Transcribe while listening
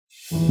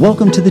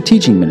Welcome to the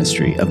teaching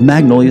ministry of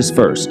Magnolia's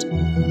First.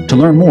 To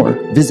learn more,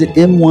 visit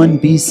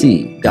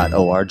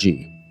m1bc.org.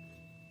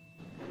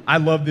 I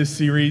love this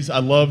series. I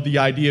love the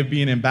idea of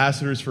being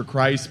ambassadors for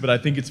Christ, but I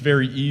think it's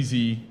very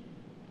easy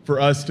for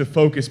us to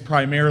focus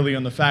primarily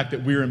on the fact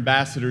that we're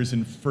ambassadors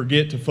and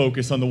forget to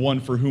focus on the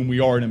one for whom we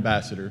are an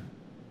ambassador.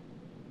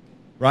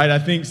 Right? I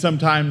think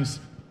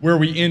sometimes where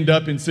we end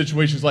up in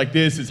situations like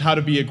this is how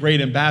to be a great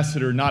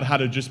ambassador, not how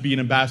to just be an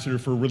ambassador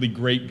for a really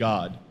great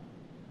God.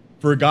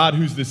 For a God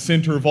who's the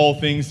center of all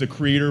things, the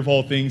creator of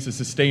all things, the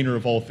sustainer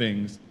of all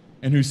things,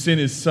 and who sent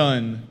his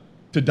son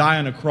to die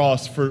on a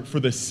cross for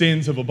the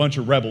sins of a bunch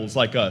of rebels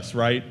like us,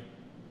 right?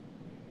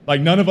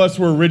 Like none of us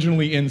were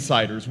originally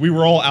insiders. We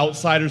were all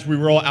outsiders. We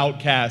were all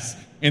outcasts.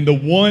 And the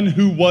one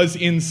who was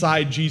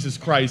inside Jesus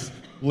Christ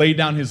laid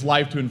down his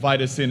life to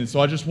invite us in. And so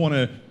I just want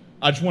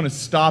to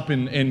stop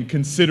and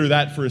consider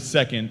that for a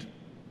second.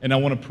 And I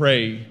want to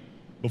pray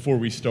before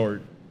we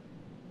start.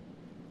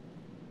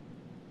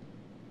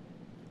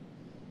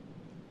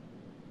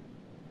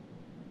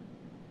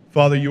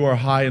 Father, you are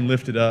high and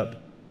lifted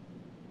up,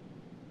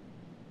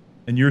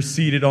 and you're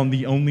seated on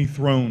the only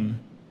throne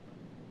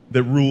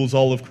that rules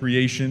all of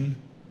creation.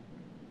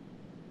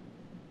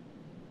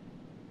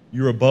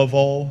 You're above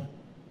all,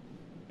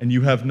 and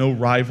you have no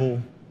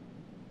rival.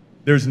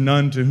 There's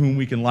none to whom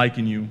we can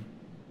liken you.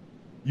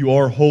 You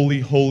are holy,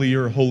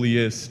 holier,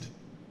 holiest.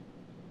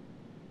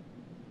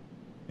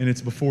 And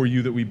it's before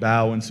you that we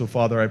bow. And so,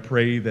 Father, I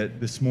pray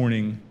that this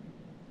morning,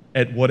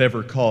 at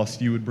whatever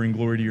cost, you would bring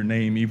glory to your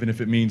name, even if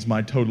it means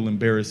my total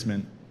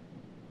embarrassment.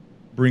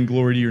 Bring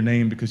glory to your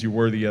name because you're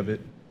worthy of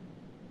it.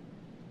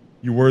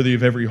 You're worthy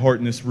of every heart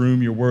in this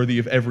room. You're worthy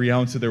of every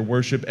ounce of their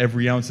worship,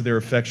 every ounce of their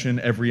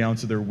affection, every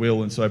ounce of their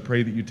will. And so I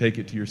pray that you take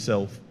it to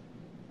yourself.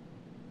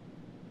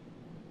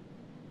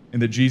 And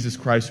that Jesus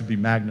Christ would be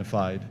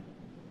magnified.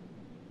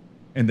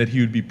 And that he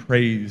would be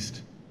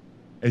praised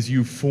as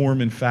you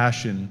form and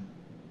fashion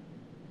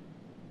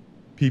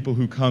people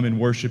who come and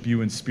worship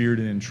you in spirit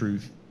and in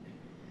truth.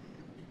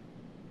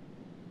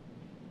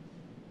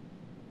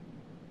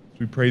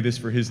 We pray this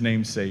for his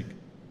name's sake.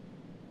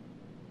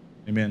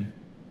 Amen.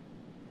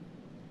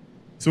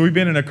 So we've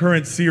been in a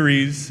current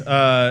series,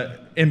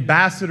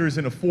 Ambassadors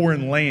in a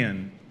Foreign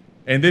Land.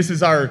 And this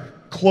is our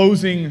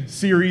closing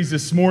series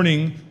this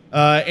morning.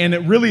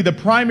 Really the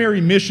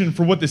primary mission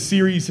for what the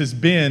series has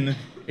been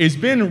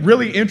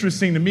really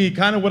interesting to me,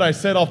 kind of what I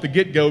said off the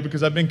get-go,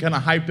 because I've been kind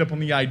of hyped up on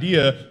the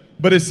idea.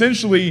 But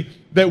essentially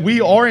that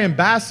we are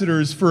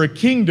ambassadors for a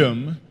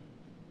kingdom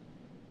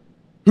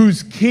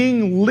whose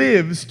king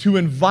lives to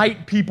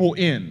invite people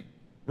in,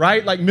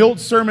 right? Like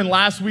Milt's sermon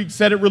last week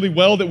said it really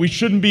well, that we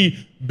shouldn't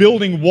be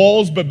building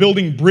walls, but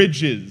building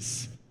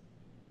bridges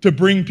to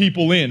bring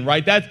people in,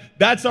 right?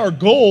 That's our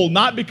goal,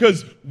 not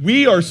because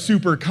we are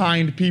super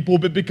kind people,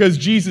 but because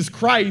Jesus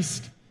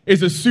Christ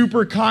is a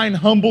super kind,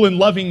 humble, and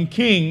loving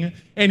king,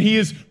 and he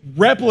has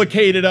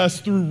replicated us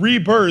through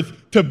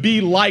rebirth to be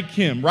like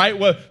him, right?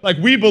 Well, like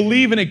we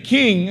believe in a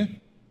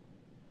king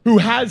who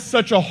has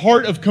such a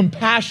heart of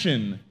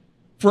compassion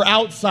for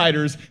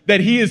outsiders that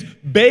he is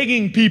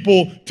begging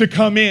people to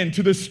come in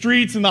to the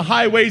streets and the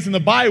highways and the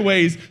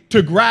byways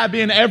to grab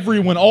in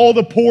everyone, all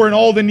the poor and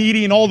all the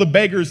needy and all the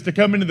beggars to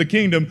come into the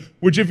kingdom,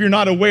 which if you're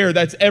not aware,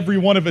 that's every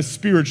one of us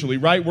spiritually,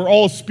 right? We're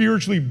all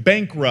spiritually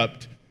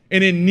bankrupt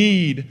and in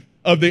need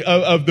of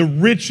the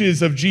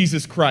riches of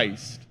Jesus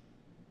Christ.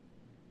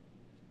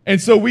 And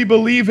so we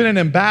believe in an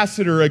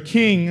ambassador, a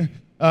king,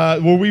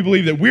 we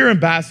believe that we're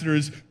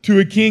ambassadors to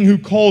a king who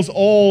calls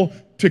all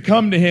to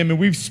come to him. And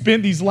we've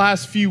spent these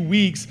last few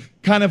weeks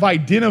kind of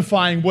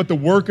identifying what the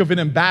work of an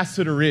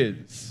ambassador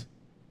is,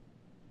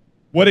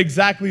 what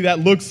exactly that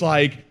looks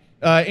like.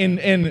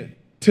 And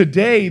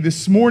today,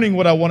 this morning,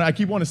 I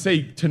keep wanting to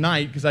say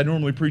tonight, because I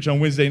normally preach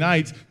on Wednesday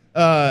nights.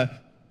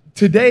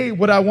 Today,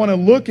 what I want to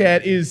look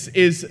at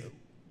is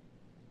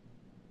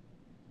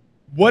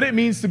what it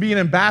means to be an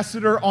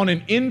ambassador on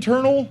an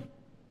internal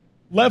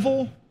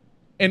level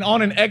and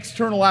on an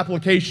external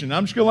application.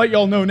 I'm just going to let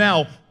y'all know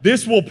now,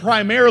 this will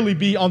primarily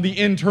be on the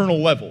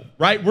internal level,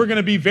 right? We're going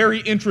to be very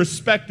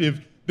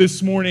introspective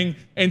this morning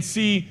and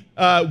see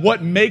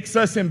what makes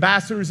us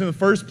ambassadors in the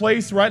first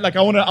place, right? Like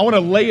I want to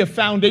lay a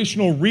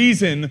foundational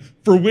reason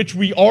for which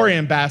we are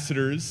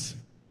ambassadors,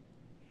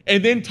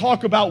 and then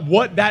talk about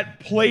what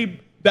that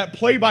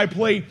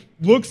play-by-play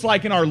looks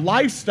like in our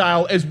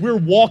lifestyle as we're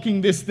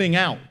walking this thing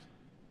out.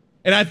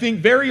 And I think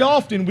very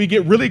often we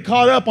get really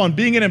caught up on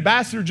being an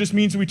ambassador just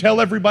means we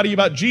tell everybody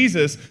about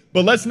Jesus,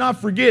 but let's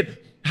not forget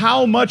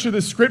how much of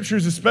the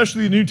scriptures,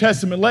 especially the New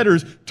Testament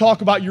letters,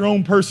 talk about your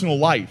own personal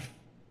life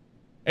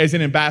as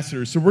an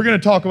ambassador. So we're going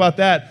to talk about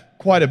that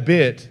quite a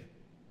bit.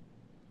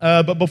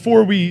 But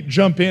before we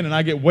jump in, and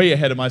I get way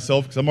ahead of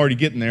myself because I'm already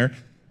getting there,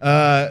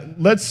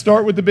 let's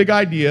start with the big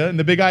idea. And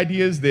the big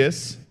idea is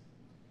this: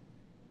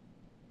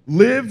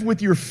 live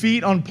with your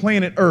feet on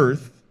planet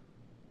Earth,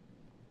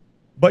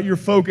 but your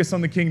focus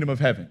on the kingdom of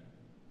heaven.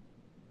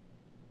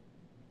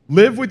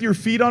 Live with your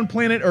feet on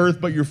planet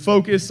Earth, but your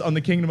focus on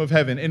the kingdom of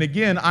heaven. And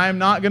again, I am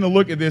not going to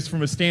look at this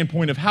from a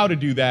standpoint of how to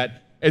do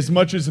that. as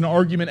much as an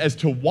argument as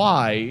to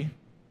why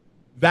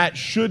that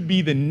should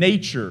be the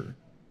nature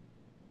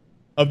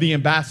of the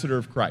ambassador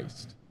of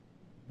Christ.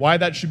 Why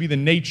that should be the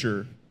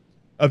nature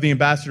of the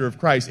ambassador of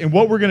Christ. And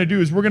what we're going to do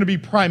is we're going to be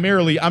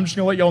primarily, I'm just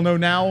going to let y'all know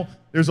now,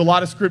 there's a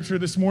lot of scripture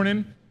this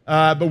morning,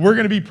 but we're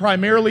going to be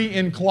primarily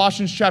in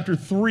Colossians chapter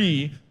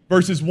 3,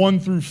 verses 1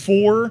 through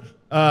 4,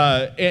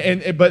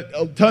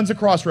 but tons of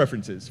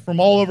cross-references from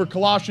all over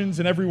Colossians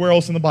and everywhere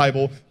else in the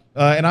Bible.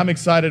 And I'm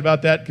excited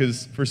about that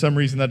because for some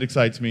reason that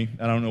excites me.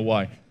 I don't know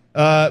why.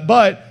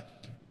 But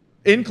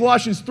in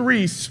Colossians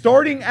 3,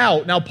 starting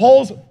out, now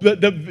Paul's,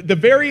 the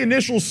very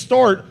initial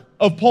start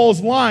of Paul's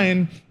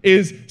line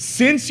is,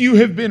 since you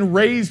have been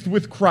raised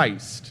with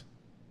Christ.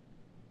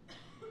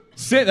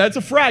 That's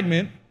a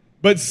fragment.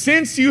 But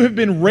since you have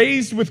been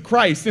raised with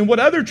Christ, and what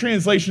other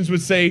translations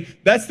would say,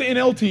 that's the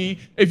NLT.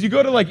 If you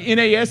go to like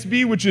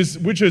NASB, which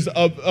is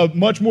a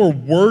much more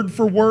word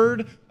for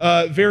word,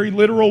 very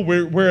literal,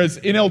 whereas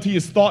NLT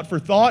is thought for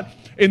thought.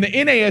 In the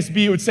NASB,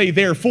 it would say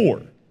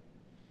therefore.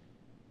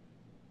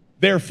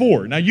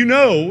 Therefore. Now, you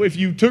know, if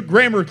you took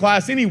grammar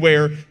class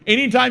anywhere,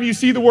 anytime you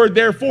see the word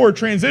therefore,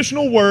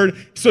 transitional word,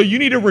 so you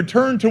need to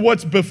return to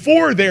what's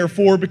before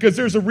therefore, because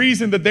there's a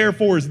reason that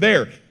therefore is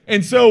there.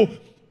 And so,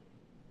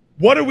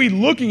 what are we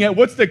looking at?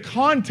 What's the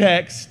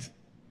context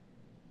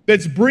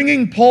that's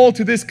bringing Paul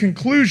to this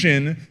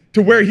conclusion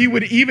to where he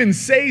would even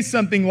say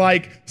something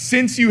like,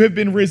 since you have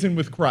been risen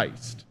with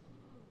Christ?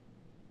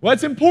 Well,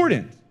 that's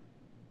important.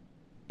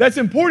 That's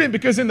important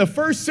because in the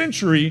first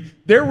century,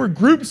 there were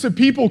groups of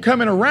people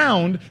coming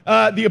around.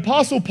 The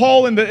Apostle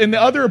Paul and the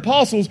other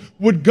apostles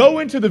would go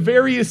into the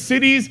various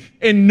cities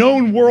and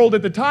known world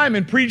at the time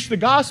and preach the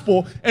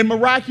gospel, and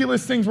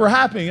miraculous things were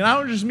happening. And I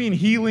don't just mean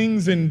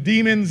healings and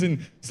demons and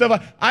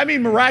stuff. I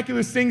mean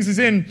miraculous things as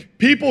in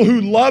people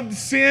who loved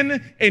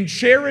sin and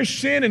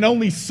cherished sin and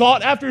only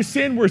sought after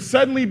sin were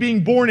suddenly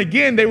being born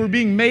again. They were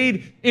being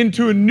made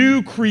into a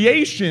new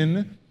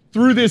creation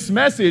through this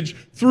message,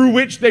 through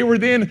which they were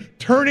then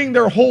turning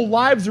their whole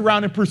lives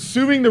around and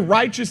pursuing the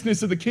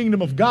righteousness of the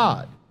kingdom of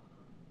God.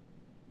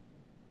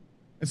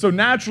 And so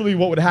naturally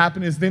what would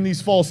happen is then these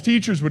false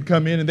teachers would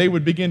come in and they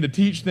would begin to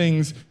teach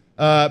things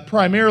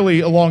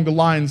primarily along the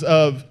lines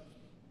of,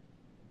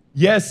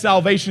 yes,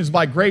 salvation is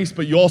by grace,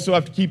 but you also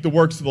have to keep the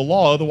works of the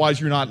law, otherwise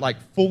you're not like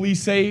fully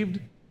saved,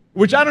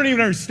 which I don't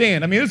even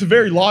understand. I mean, it's a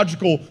very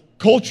logical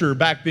culture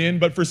back then,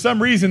 but for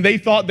some reason they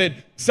thought that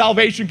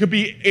salvation could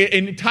be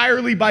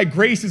entirely by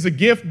grace as a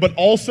gift, but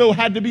also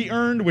had to be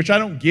earned, which I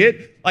don't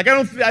get. Like,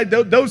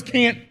 those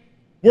can't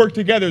work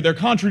together. They're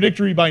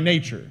contradictory by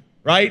nature,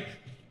 right?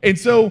 And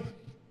so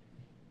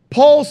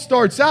Paul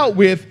starts out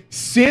with,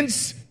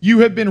 since you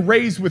have been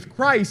raised with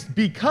Christ,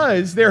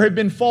 because there have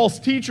been false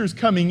teachers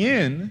coming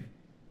in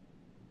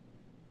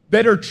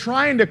that are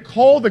trying to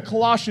call the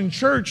Colossian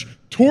church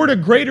toward a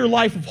greater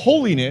life of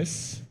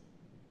holiness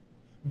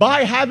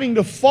by having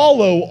to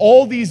follow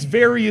all these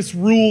various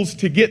rules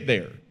to get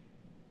there,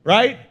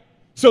 right?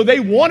 So they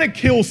want to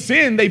kill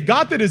sin. They've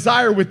got the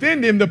desire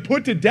within them to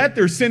put to death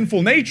their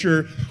sinful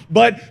nature.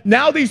 But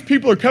now these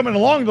people are coming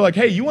along. They're like,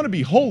 hey, you want to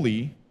be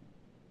holy?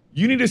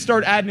 You need to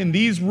start adding in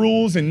these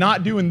rules and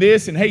not doing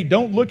this. And hey,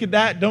 don't look at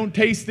that. Don't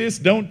taste this.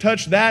 Don't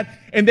touch that.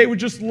 And they would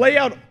just lay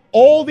out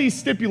all these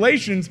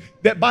stipulations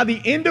that by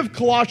the end of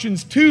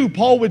Colossians 2,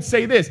 Paul would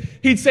say this.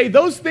 He'd say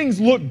those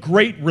things look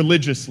great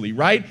religiously,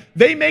 right?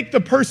 They make the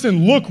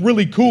person look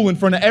really cool in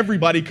front of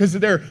everybody because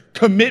of their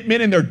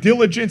commitment and their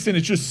diligence, and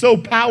it's just so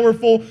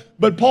powerful.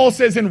 But Paul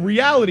says in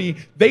reality,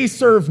 they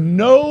serve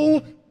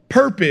no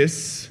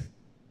purpose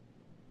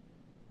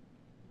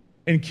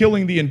in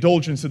killing the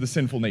indulgence of the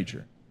sinful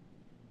nature.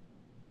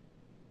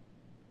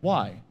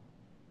 Why?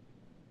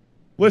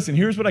 Listen,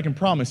 here's what I can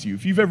promise you.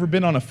 If you've ever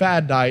been on a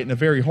fad diet, and a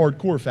very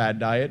hardcore fad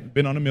diet,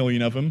 been on a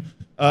million of them,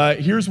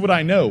 here's what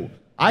I know.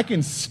 I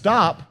can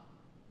stop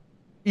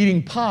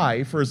eating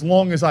pie for as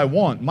long as I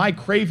want. My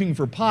craving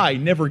for pie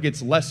never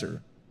gets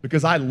lesser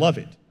because I love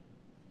it.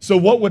 So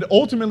what would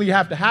ultimately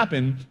have to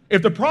happen,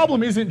 if the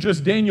problem isn't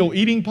just Daniel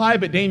eating pie,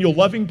 but Daniel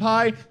loving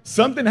pie,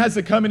 something has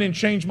to come in and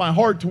change my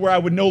heart to where I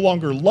would no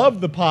longer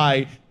love the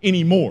pie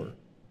anymore.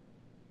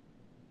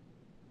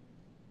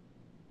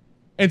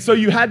 And so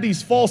you had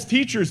these false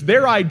teachers,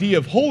 their idea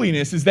of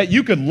holiness is that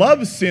you could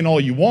love sin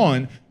all you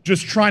want,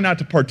 just try not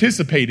to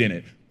participate in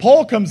it.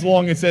 Paul comes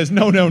along and says,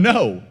 no, no,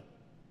 no.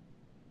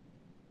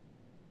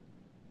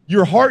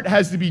 Your heart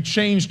has to be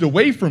changed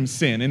away from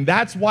sin. And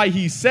that's why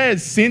he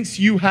says, since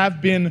you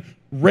have been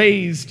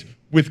raised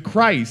with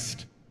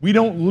Christ, we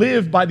don't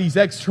live by these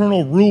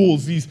external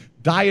rules, these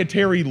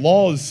dietary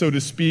laws, so to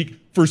speak,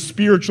 for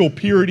spiritual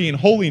purity and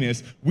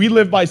holiness. We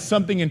live by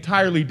something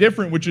entirely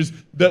different, which is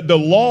the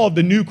law of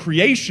the new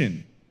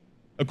creation,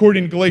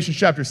 according to Galatians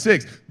chapter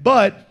 6.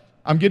 But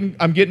I'm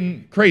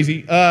getting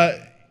crazy.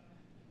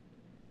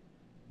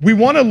 We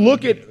want to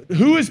look at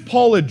who is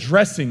Paul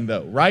addressing,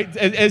 though, right?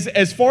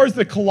 As far as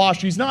the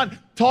Colossians, he's not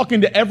talking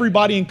to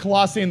everybody in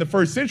Colossae in the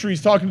first century.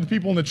 He's talking to the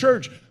people in the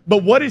church.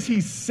 But what does he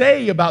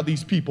say about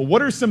these people?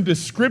 What are some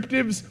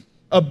descriptives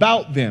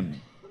about them?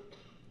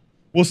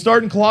 We'll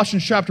start in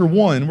Colossians chapter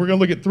 1. We're going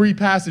to look at 3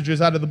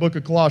 passages out of the book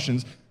of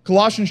Colossians.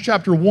 Colossians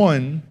chapter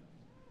 1,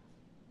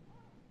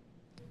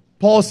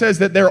 Paul says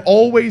that they're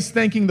always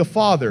thanking the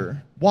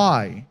Father.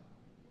 Why?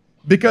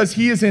 Because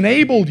he has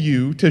enabled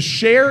you to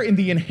share in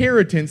the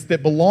inheritance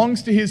that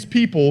belongs to his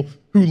people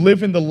who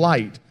live in the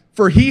light.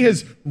 For he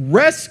has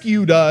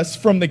rescued us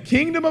from the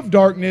kingdom of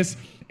darkness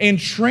and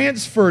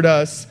transferred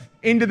us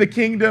into the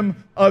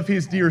kingdom of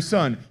his dear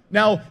Son.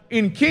 Now,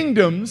 in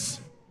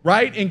kingdoms,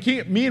 right?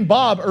 Me and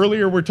Bob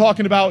earlier were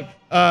talking about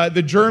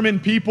the German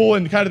people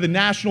and kind of the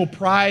national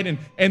pride,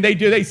 and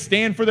they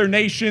stand for their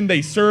nation,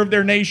 they serve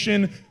their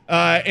nation,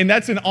 and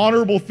that's an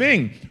honorable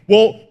thing.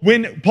 Well,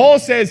 when Paul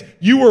says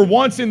you were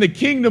once in the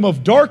kingdom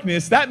of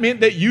darkness, that meant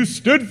that you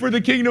stood for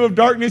the kingdom of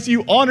darkness,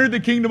 you honored the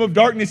kingdom of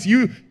darkness,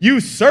 you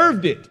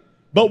served it.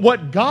 But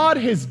what God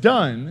has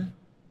done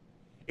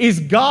is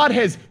God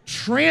has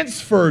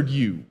transferred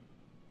you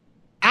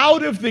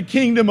out of the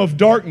kingdom of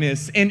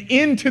darkness and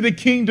into the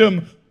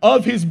kingdom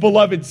of his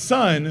beloved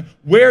Son,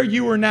 where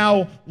you are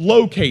now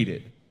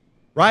located,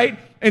 right?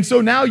 And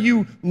so now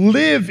you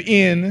live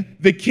in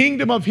the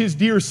kingdom of his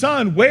dear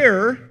Son,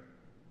 where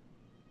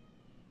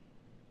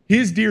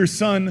his dear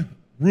Son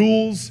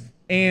rules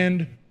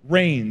and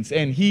reigns,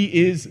 and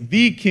he is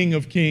the King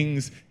of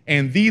kings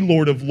and the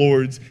Lord of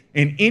lords,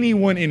 and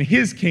anyone in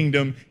his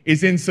kingdom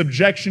is in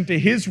subjection to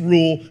his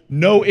rule,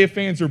 no ifs,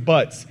 ands, or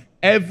buts.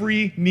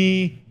 Every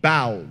knee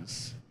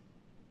bows.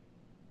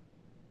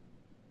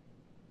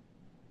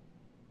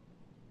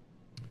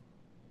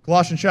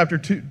 Colossians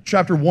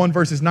chapter 1,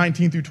 verses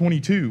 19 through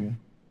 22.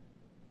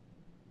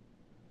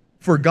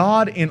 For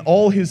God in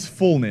all his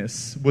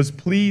fullness was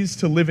pleased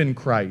to live in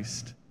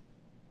Christ,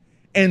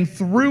 and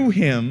through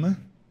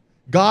him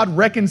God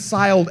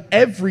reconciled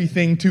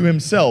everything to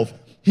himself.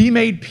 He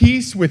made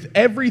peace with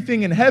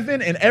everything in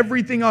heaven and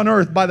everything on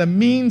earth by the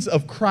means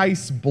of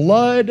Christ's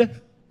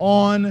blood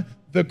on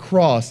the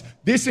cross.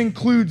 This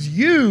includes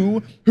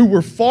you who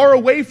were far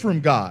away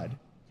from God.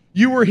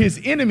 You were his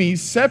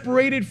enemies,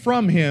 separated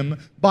from him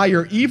by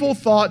your evil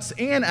thoughts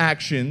and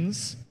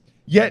actions,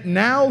 yet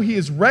now he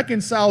has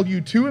reconciled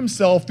you to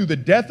himself through the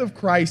death of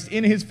Christ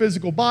in his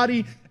physical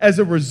body. As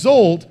a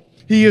result,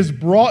 he has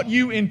brought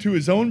you into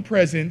his own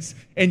presence,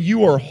 and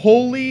you are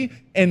holy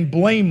and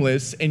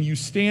blameless, and you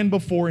stand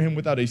before him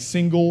without a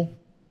single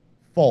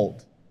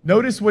fault.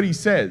 Notice what he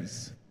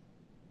says.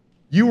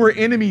 You were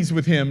enemies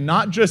with him,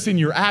 not just in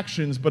your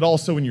actions, but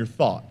also in your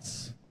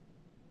thoughts.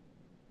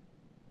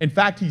 In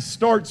fact, he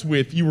starts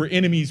with, you were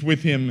enemies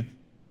with him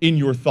in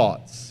your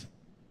thoughts.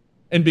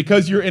 And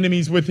because you're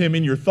enemies with him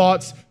in your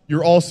thoughts,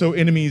 you're also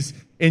enemies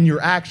in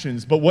your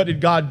actions. But what did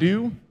God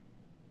do?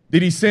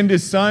 Did he send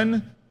his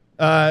Son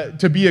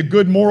to be a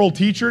good moral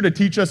teacher, to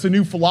teach us a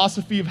new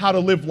philosophy of how to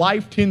live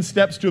life, 10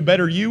 steps to a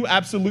better you?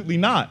 Absolutely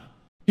not.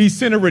 He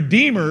sent a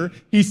Redeemer,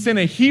 he sent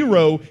a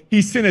hero,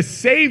 he sent a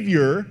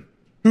Savior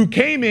who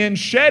came in,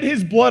 shed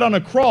his blood on a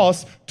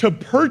cross to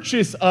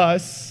purchase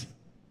us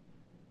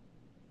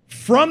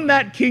from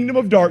that kingdom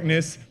of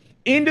darkness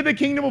into the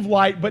kingdom of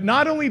light, but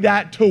not only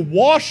that, to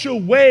wash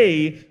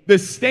away the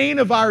stain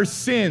of our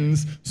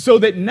sins, so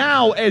that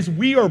now as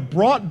we are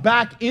brought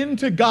back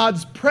into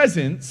God's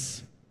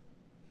presence,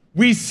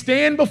 we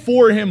stand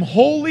before him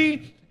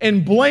holy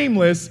and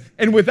blameless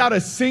and without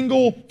a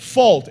single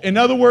fault. In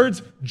other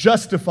words,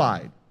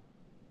 justified.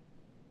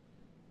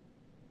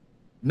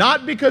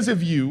 Not because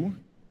of you,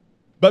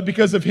 but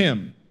because of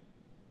him.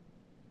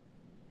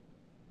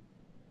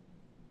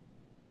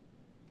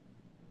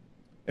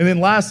 And then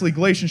lastly,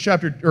 Colossians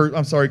chapter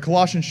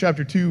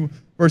 2,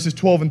 verses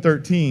 12 and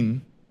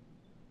 13.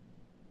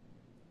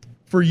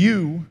 For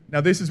you, now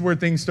this is where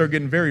things start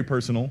getting very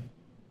personal.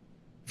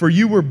 For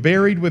you were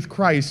buried with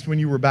Christ when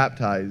you were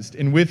baptized,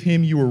 and with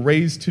him you were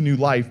raised to new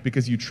life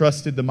because you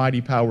trusted the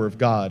mighty power of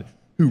God,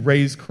 who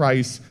raised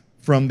Christ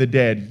from the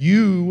dead.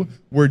 You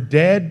were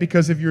dead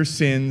because of your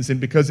sins and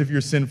because of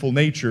your sinful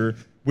nature,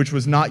 which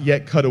was not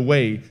yet cut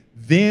away.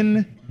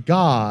 Then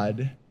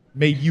God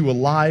made you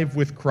alive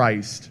with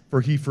Christ, for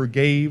he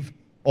forgave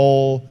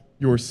all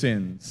your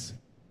sins.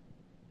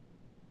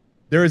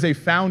 There is a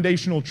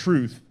foundational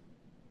truth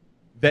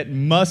that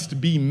must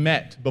be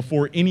met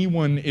before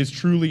anyone is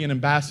truly an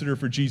ambassador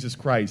for Jesus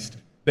Christ.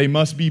 They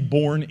must be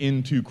born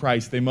into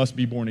Christ. They must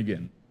be born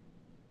again.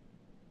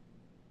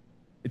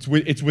 It's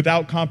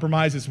without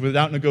compromise. It's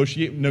without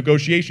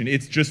negotiation.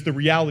 It's just the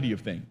reality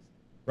of things,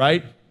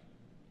 right?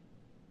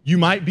 You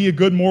might be a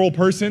good moral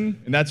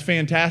person, and that's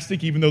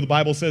fantastic, even though the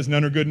Bible says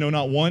none are good, no,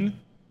 not one.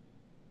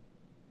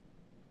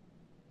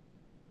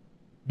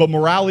 But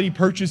morality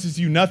purchases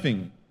you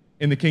nothing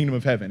in the kingdom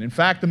of heaven. In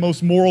fact, the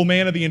most moral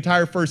man of the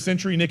entire first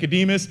century,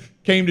 Nicodemus,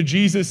 came to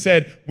Jesus,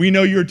 said, "We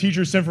know you're a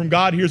teacher sent from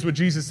God." Here's what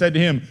Jesus said to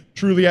him: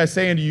 "Truly I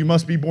say unto you, you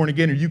must be born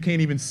again, or you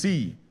can't even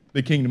see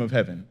the kingdom of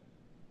heaven."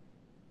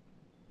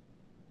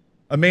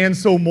 A man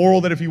so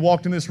moral that if he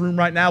walked in this room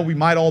right now, we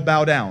might all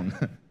bow down.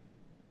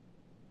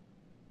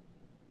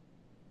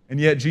 And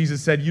yet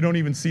Jesus said, you don't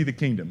even see the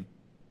kingdom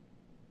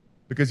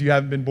because you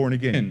haven't been born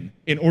again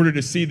in order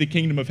to see the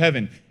kingdom of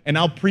heaven. And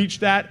I'll preach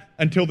that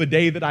until the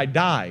day that I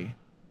die.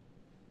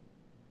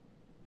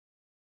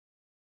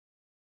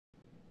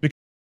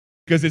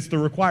 because it's the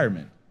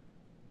requirement.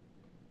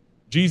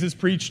 Jesus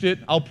preached it,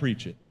 I'll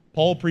preach it.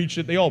 Paul preached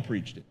it, they all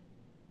preached it.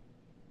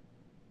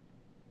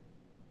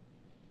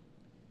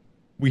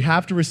 We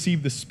have to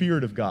receive the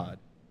Spirit of God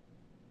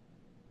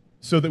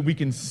so that we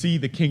can see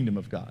the kingdom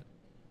of God.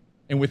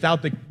 And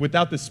without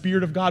the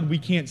Spirit of God, we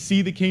can't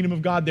see the kingdom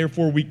of God.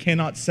 Therefore, we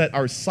cannot set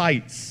our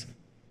sights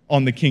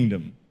on the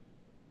kingdom.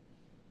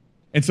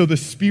 And so the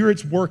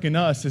Spirit's work in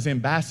us as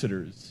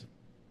ambassadors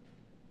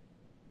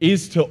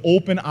is to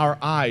open our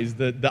eyes,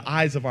 the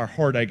eyes of our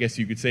heart, I guess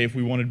you could say, if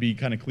we wanted to be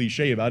kind of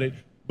cliche about it.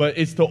 But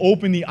it's to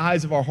open the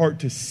eyes of our heart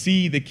to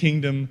see the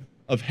kingdom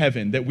of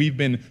heaven that we've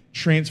been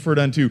transferred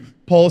unto.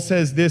 Paul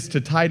says this to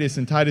Titus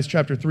in Titus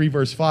chapter 3,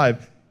 verse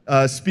 5.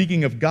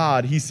 Speaking of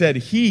God, he said,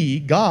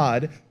 He,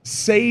 God,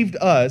 saved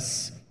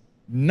us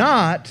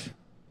not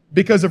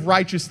because of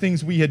righteous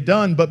things we had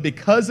done, but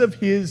because of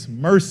His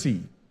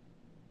mercy.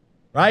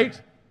 Right?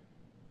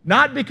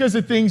 Not because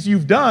of things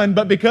you've done,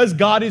 but because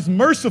God is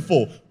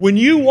merciful. When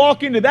you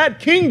walk into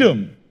that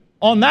kingdom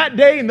on that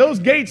day and those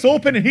gates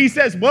open and He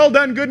says, well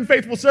done, good and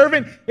faithful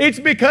servant, it's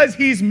because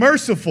He's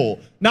merciful,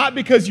 not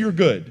because you're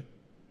good.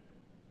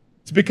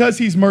 It's because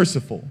He's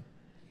merciful.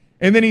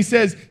 And then he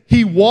says,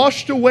 He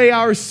washed away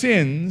our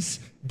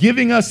sins,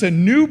 giving us a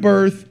new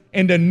birth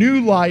and a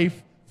new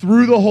life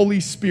through the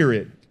Holy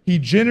Spirit. He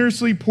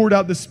generously poured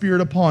out the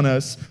Spirit upon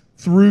us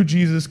through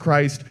Jesus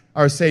Christ,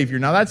 our Savior.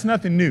 Now, that's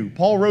nothing new.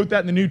 Paul wrote that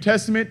in the New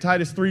Testament,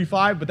 Titus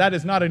 3:5, but that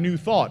is not a new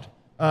thought.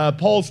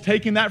 Paul's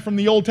taking that from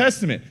the Old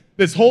Testament.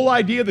 This whole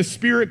idea of the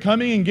Spirit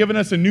coming and giving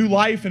us a new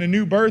life and a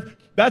new birth,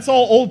 that's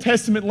all Old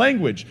Testament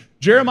language.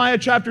 Jeremiah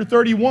chapter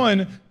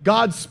 31,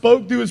 God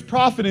spoke through His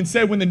prophet and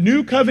said when the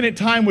new covenant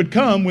time would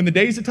come, when the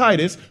days of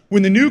Titus,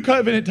 when the new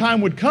covenant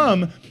time would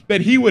come,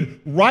 that He would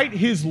write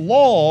His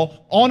law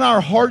on our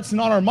hearts and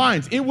on our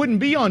minds. It wouldn't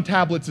be on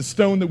tablets of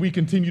stone that we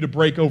continue to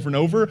break over and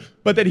over,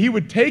 but that He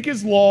would take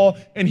His law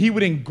and He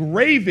would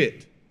engrave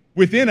it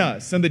within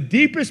us on the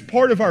deepest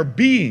part of our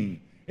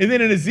being. And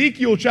then in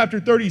Ezekiel chapter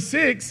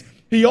 36,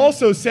 He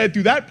also said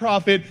through that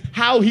prophet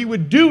how He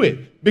would do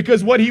it.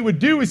 Because what He would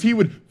do is He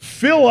would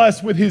fill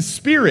us with His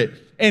Spirit,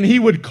 and He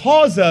would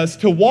cause us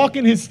to walk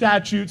in His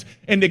statutes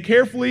and to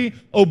carefully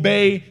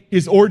obey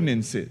His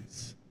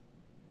ordinances.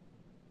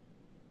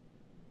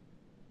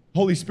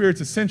 Holy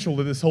Spirit's essential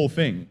to this whole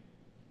thing.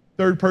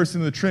 Third person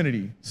of the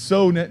Trinity,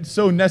 so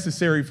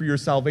necessary for your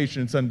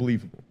salvation, it's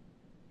unbelievable.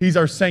 He's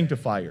our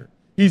sanctifier.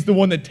 He's the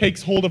one that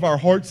takes hold of our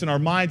hearts and our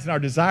minds and our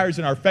desires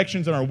and our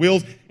affections and our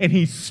wills, and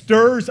He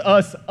stirs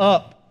us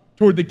up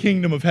toward the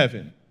kingdom of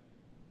heaven.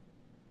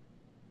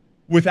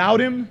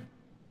 Without Him,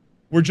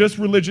 we're just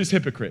religious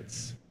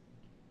hypocrites.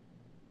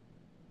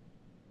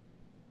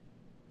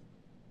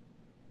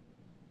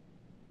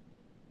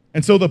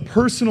 And so the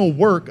personal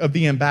work of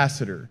the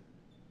ambassador,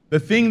 the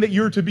thing that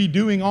you're to be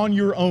doing on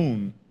your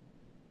own,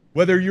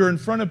 whether you're in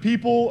front of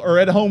people or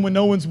at home when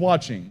no one's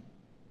watching.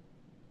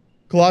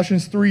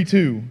 Colossians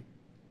 3:2,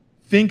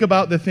 think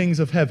about the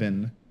things of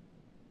heaven,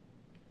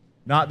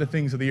 not the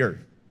things of the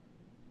earth.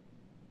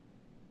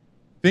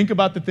 Think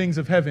about the things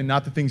of heaven,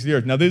 not the things of the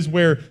earth. Now, this is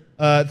where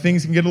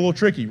things can get a little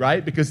tricky,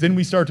 right? Because then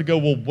we start to go,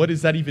 well, what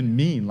does that even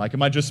mean? Like,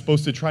 am I just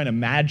supposed to try and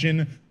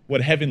imagine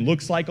what heaven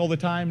looks like all the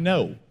time?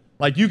 No.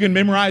 Like, you can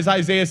memorize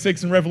Isaiah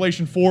 6 and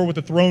Revelation 4 with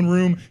the throne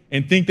room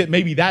and think that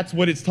maybe that's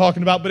what it's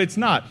talking about, but it's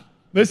not.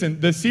 Listen,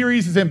 the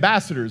series is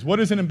ambassadors. What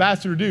does an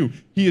ambassador do?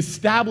 He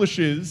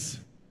establishes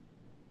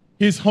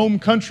his home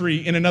country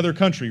in another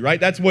country,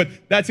 right?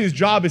 That's his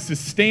job, is to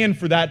stand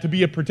for that, to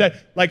be a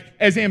protect. Like,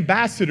 as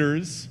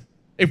ambassadors,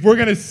 if we're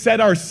going to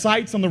set our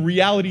sights on the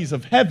realities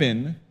of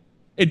heaven,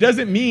 it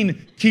doesn't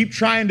mean keep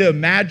trying to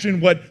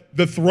imagine what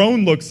the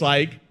throne looks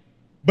like,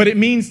 but it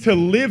means to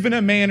live in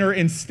a manner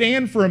and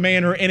stand for a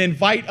manner and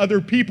invite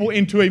other people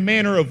into a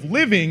manner of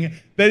living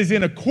that is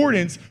in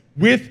accordance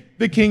with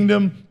the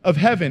kingdom of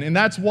heaven. And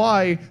that's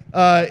why,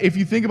 if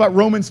you think about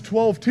Romans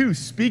 12:2,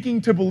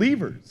 speaking to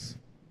believers,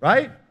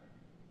 right?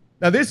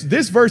 Now,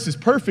 this verse is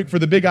perfect for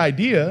the big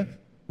idea.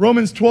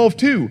 Romans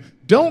 12:2,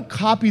 don't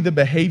copy the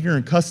behavior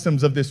and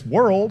customs of this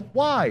world.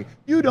 Why?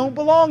 You don't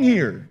belong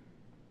here.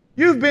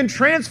 You've been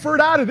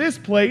transferred out of this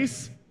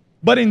place,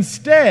 but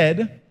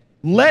instead,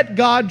 let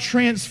God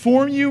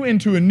transform you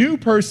into a new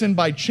person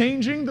by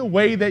changing the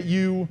way that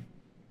you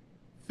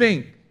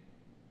think.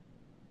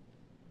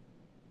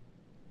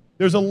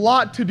 There's a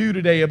lot to do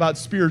today about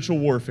spiritual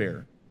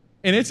warfare,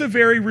 and it's a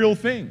very real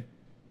thing.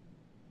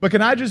 But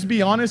can I just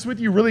be honest with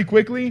you really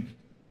quickly?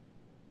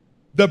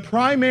 The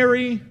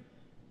primary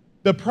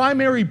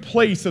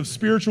place of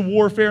spiritual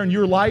warfare in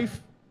your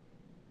life,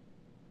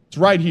 it's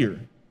right here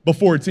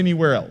before it's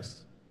anywhere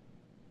else.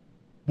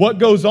 What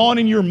goes on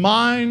in your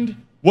mind,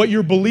 what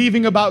you're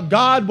believing about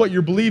God, what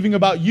you're believing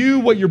about you,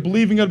 what you're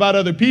believing about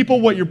other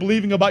people, what you're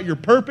believing about your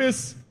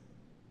purpose.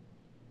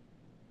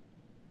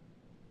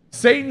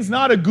 Satan's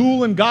not a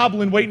ghoul and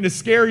goblin waiting to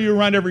scare you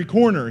around every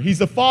corner. He's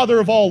the father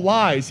of all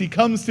lies. He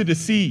comes to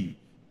deceive.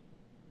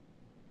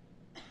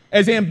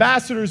 As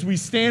ambassadors, we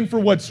stand for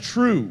what's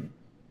true.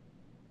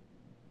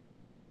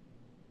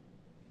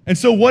 And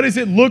so what does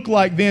it look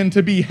like then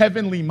to be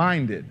heavenly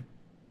minded?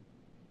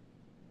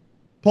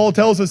 Paul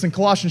tells us in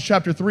Colossians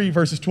chapter 3,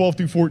 verses 12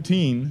 through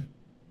 14,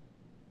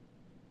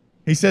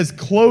 he says,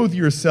 clothe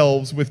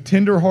yourselves with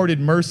tender-hearted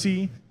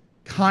mercy,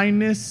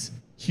 kindness,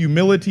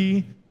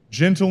 humility,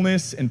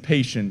 gentleness, and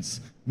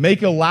patience.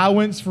 Make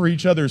allowance for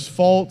each other's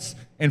faults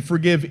and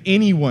forgive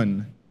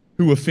anyone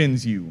who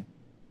offends you.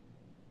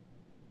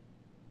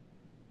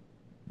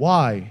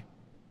 Why?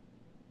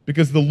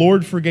 Because the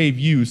Lord forgave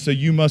you, so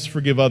you must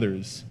forgive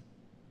others.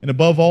 And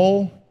above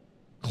all,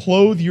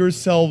 clothe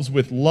yourselves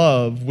with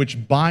love,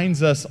 which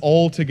binds us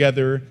all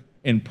together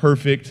in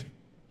perfect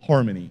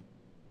harmony.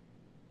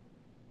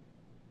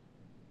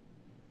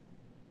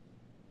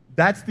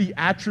 That's the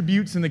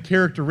attributes and the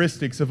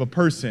characteristics of a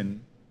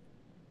person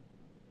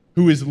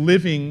who is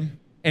living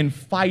and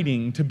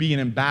fighting to be an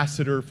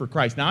ambassador for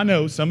Christ. Now, I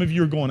know some of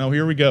you are going, oh,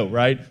 here we go,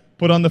 right?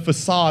 Put on the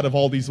facade of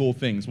all these little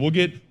things. We'll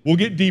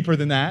get deeper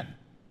than that.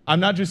 I'm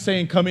not just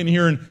saying come in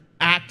here and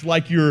act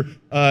like you're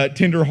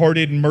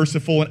tenderhearted and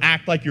merciful and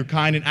act like you're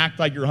kind and act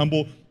like you're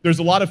humble. There's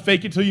a lot of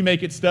fake it till you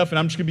make it stuff, and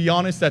I'm just going to be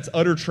honest, that's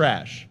utter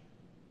trash.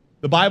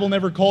 The Bible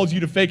never calls you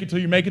to fake it till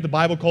you make it. The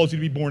Bible calls you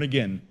to be born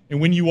again.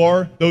 And when you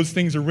are, those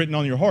things are written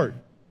on your heart.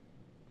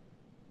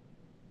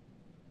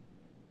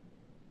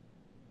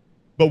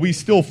 But we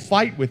still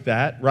fight with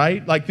that,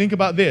 right? Like, think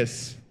about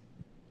this.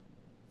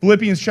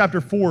 Philippians chapter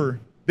 4.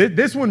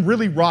 This one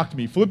really rocked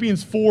me.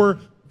 Philippians 4,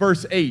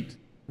 verse 8.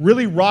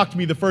 Really rocked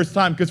me the first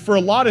time, because for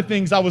a lot of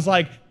things I was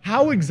like,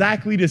 how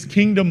exactly does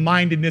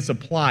kingdom-mindedness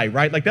apply,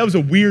 right? Like, that was a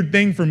weird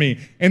thing for me.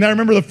 And I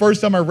remember the first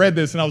time I read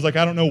this, and I was like,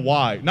 I don't know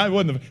why.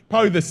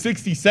 Probably the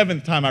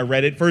 67th time I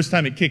read it, first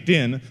time it kicked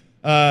in.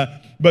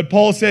 But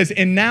Paul says,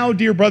 and now,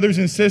 dear brothers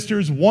and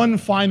sisters, one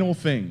final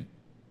thing.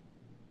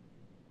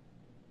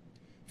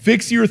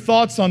 Fix your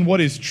thoughts on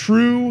what is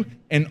true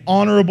and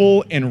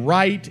honorable and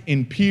right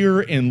and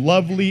pure and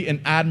lovely and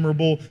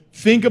admirable.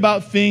 Think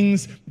about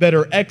things that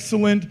are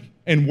excellent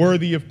and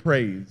worthy of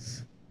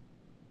praise.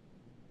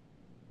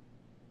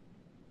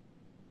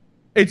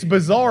 It's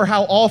bizarre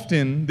how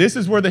often this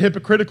is where the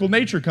hypocritical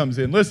nature comes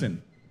in.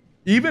 Listen,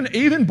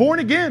 even born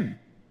again,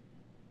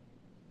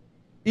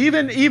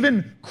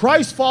 even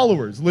Christ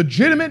followers,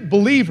 legitimate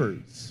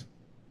believers,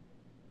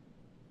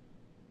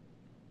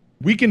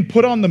 we can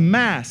put on the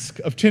mask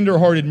of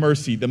tender-hearted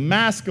mercy, the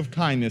mask of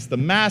kindness, the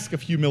mask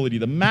of humility,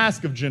 the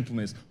mask of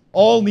gentleness,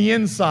 all on the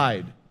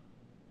inside.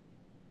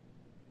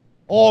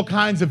 All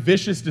kinds of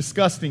vicious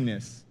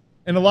disgustingness.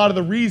 And a lot of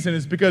the reason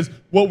is because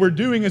what we're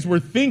doing is we're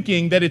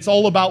thinking that it's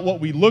all about what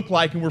we look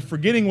like, and we're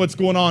forgetting what's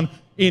going on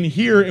in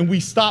here, and we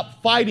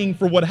stop fighting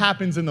for what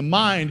happens in the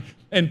mind.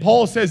 And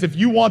Paul says, if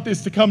you want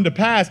this to come to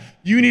pass,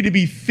 you need to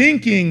be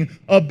thinking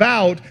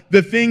about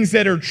the things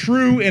that are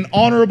true and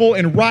honorable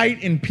and right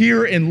and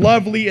pure and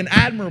lovely and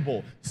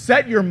admirable.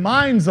 Set your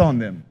minds on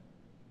them.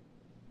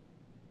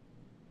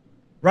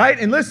 Right?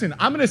 And listen,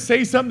 I'm going to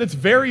say something that's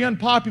very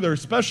unpopular,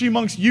 especially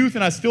amongst youth,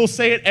 and I still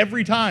say it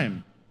every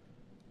time.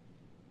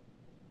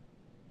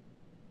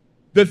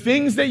 The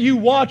things that you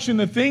watch and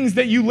the things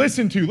that you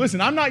listen to. Listen,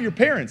 I'm not your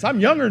parents.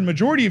 I'm younger than the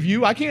majority of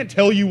you. I can't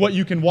tell you what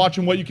you can watch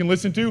and what you can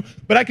listen to,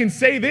 but I can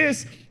say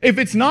this. If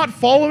it's not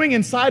falling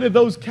inside of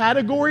those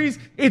categories,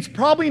 it's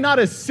probably not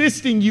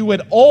assisting you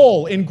at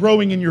all in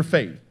growing in your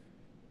faith.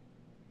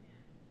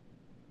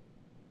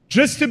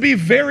 Just to be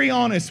very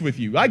honest with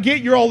you, I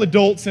get you're all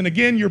adults, and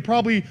again,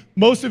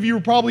 most of you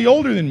are probably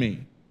older than me.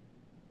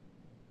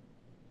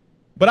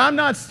 But I'm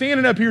not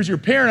standing up here as your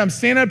parent. I'm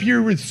standing up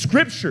here with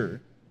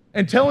Scripture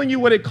and telling you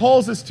what it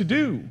calls us to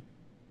do.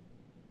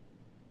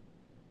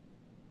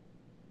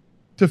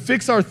 To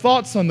fix our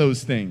thoughts on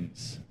those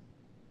things.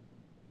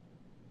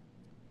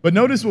 But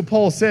notice what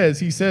Paul says.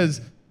 He says,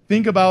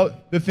 think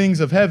about the things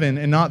of heaven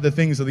and not the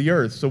things of the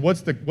earth. So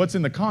what's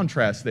in the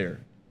contrast there?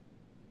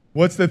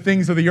 What's the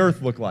things of the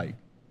earth look like?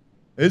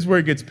 This is where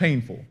it gets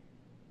painful.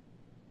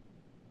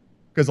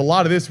 Because a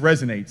lot of this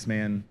resonates,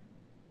 man.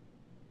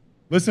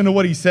 Listen to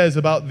what he says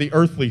about the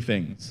earthly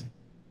things.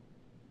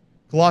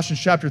 Colossians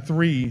chapter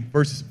 3,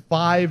 verses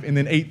 5 and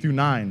then 8 through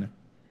 9.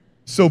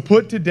 So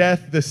put to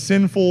death the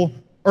sinful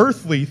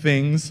earthly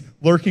things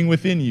lurking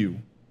within you.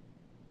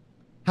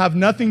 Have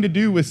nothing to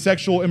do with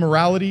sexual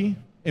immorality,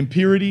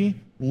 impurity,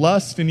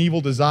 lust, and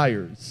evil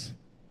desires.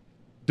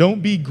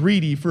 Don't be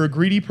greedy, for a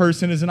greedy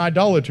person is an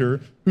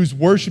idolater who's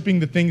worshiping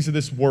the things of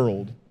this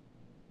world.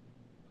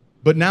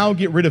 But now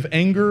get rid of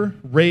anger,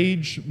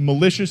 rage,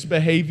 malicious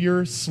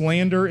behavior,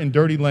 slander, and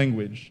dirty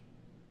language.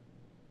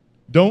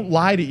 Don't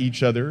lie to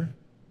each other,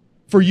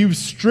 for you've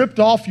stripped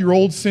off your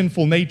old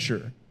sinful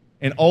nature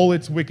and all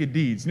its wicked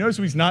deeds. Notice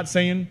what he's not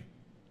saying?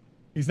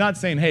 He's not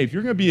saying, hey, if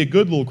you're going to be a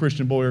good little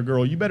Christian boy or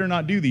girl, you better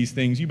not do these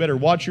things. You better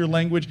watch your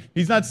language.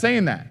 He's not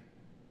saying that.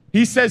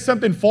 He says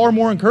something far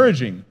more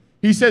encouraging.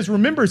 He says,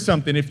 remember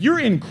something. If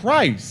you're in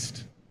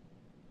Christ,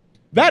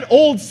 that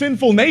old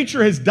sinful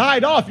nature has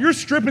died off. You're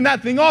stripping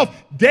that thing off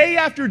day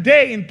after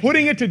day and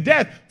putting it to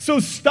death.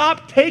 So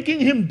stop taking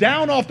him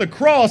down off the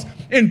cross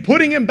and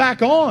putting him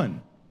back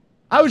on.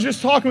 I was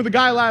just talking with a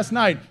guy last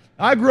night.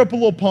 I grew up a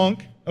little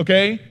punk,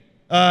 okay?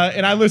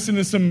 and I listened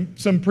to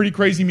some pretty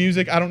crazy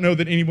music. I don't know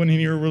that anyone in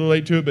here will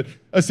relate to it, but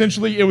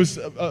essentially it was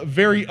a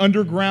very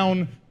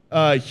underground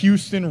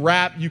Houston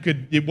rap.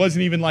 It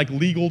wasn't even like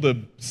legal to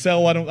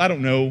sell. I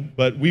don't know,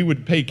 but we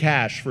would pay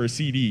cash for a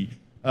CD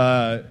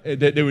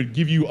that they would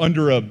give you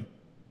under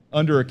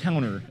a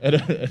counter.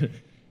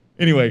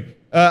 Anyway,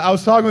 I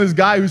was talking with this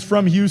guy who's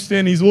from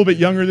Houston. He's a little bit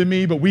younger than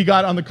me, but we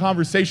got on the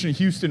conversation of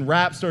Houston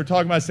rap, started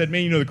talking about it. I said,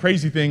 man, the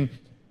crazy thing,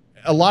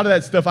 a lot of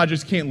that stuff I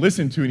just can't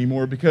listen to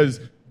anymore because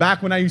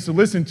back when I used to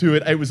listen to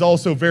it, it was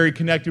also very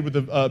connected with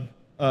a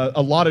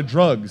lot of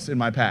drugs in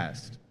my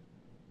past.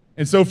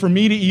 And so for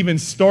me to even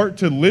start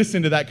to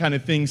listen to that kind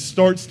of thing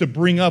starts to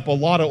bring up a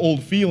lot of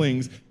old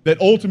feelings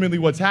that ultimately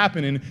what's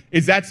happening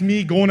is that's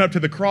me going up to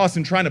the cross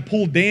and trying to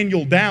pull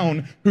Daniel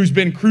down, who's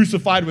been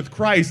crucified with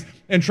Christ,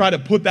 and try to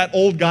put that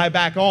old guy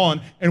back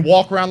on and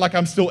walk around like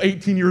I'm still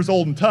 18 years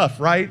old and tough,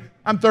 right?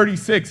 I'm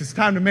 36. It's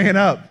time to man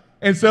up.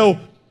 And so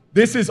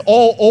this is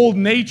all old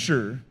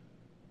nature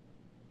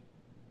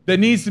that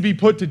needs to be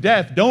put to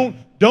death.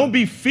 Don't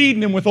be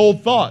feeding him with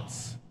old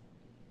thoughts.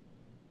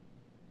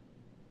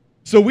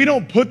 So we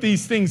don't put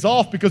these things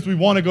off because we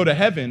want to go to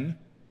heaven.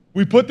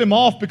 We put them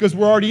off because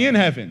we're already in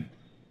heaven.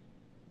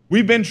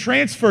 We've been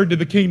transferred to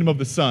the kingdom of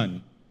the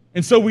Son.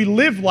 And so we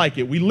live like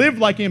it. We live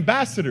like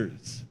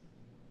ambassadors.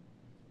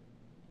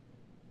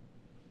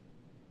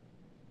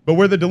 But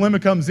where the dilemma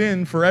comes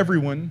in for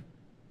everyone,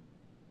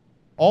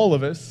 all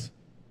of us,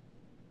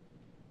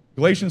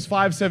 Galatians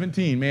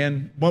 5:17,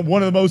 man,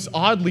 one of the most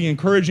oddly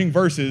encouraging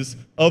verses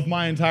of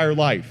my entire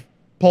life.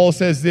 Paul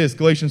says this,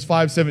 Galatians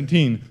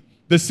 5:17,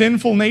 the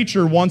sinful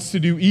nature wants to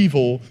do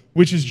evil,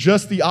 which is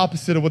just the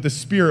opposite of what the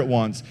Spirit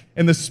wants.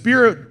 And the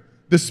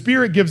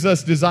Spirit gives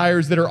us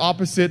desires that are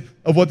opposite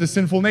of what the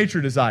sinful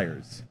nature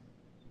desires.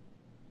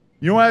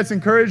 You know why that's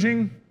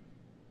encouraging?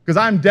 Because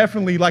I'm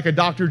definitely like a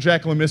Dr.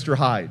 Jekyll and Mr.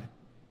 Hyde.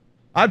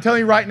 I'm telling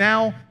you right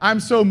now,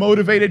 I'm so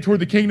motivated toward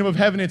the kingdom of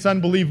heaven, it's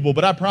unbelievable.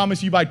 But I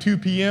promise you by 2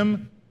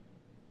 p.m.,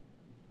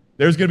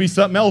 there's going to be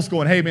something else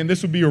going, hey, man,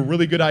 this would be a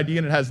really good idea,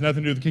 and it has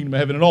nothing to do with the kingdom of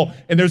heaven at all.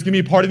 And there's going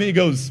to be a part of me that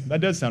goes, that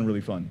does sound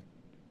really fun.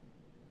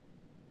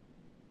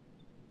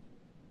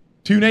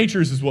 Two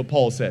natures is what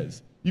Paul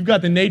says. You've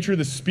got the nature of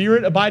the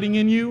Spirit abiding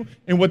in you,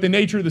 and what the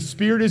nature of the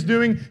Spirit is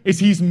doing is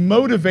he's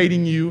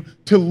motivating you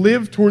to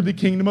live toward the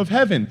kingdom of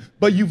heaven.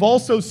 But you've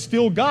also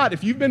still got,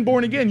 if you've been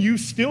born again,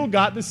 you've still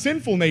got the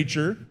sinful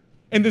nature,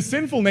 and the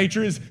sinful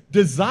nature is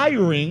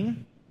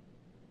desiring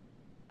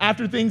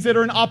after things that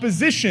are in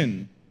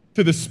opposition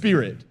to the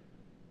Spirit.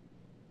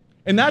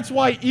 And that's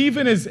why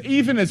even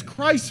as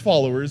Christ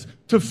followers,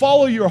 to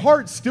follow your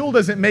heart still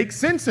doesn't make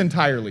sense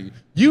entirely.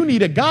 You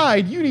need a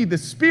guide, you need the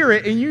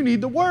Spirit, and you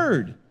need the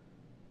Word.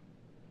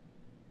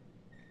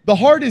 The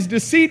heart is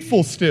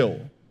deceitful still.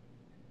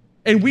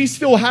 And we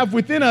still have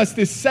within us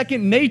this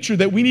second nature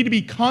that we need to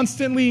be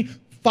constantly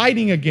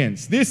fighting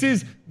against. This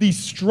is the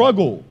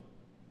struggle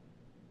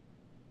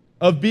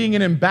of being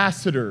an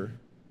ambassador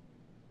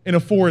in a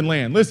foreign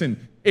land.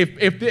 Listen,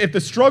 if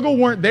the struggle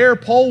weren't there,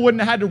 Paul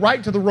wouldn't have had to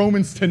write to the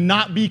Romans to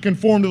not be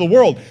conformed to the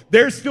world.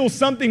 There's still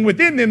something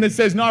within them that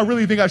says, no, I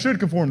really think I should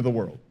conform to the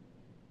world.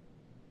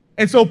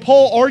 And so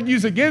Paul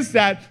argues against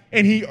that,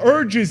 and he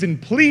urges and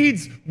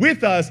pleads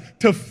with us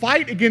to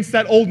fight against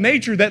that old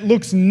nature that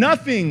looks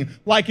nothing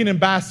like an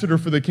ambassador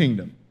for the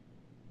kingdom.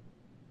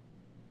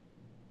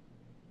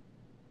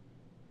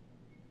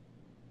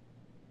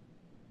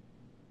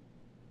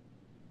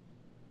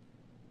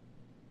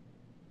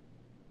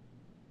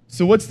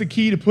 So what's the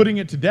key to putting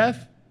it to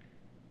death?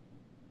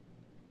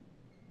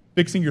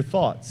 Fixing your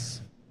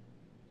thoughts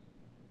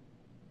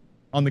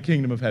on the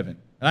kingdom of heaven.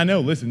 And I know,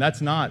 listen,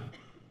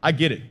 I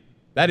get it.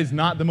 That is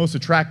not the most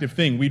attractive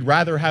thing. We'd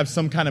rather have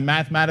some kind of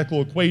mathematical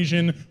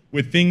equation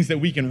with things that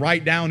we can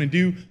write down and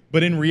do,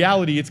 but in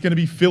reality, it's going to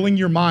be filling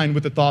your mind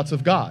with the thoughts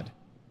of God.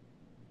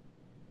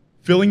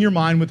 Filling your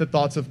mind with the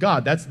thoughts of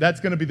God. That's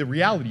going to be the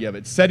reality of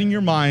it. Setting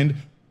your mind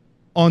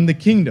on the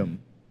kingdom.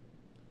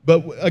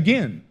 But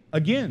again,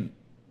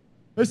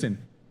 listen,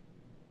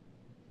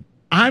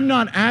 I'm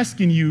not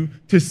asking you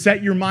to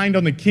set your mind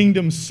on the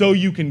kingdom so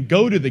you can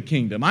go to the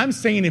kingdom. I'm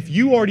saying if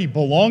you already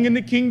belong in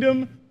the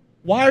kingdom,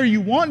 why are you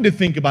wanting to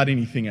think about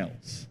anything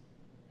else?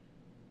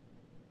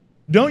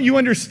 Don't you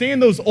understand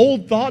those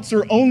old thoughts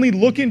are only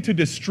looking to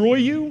destroy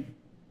you?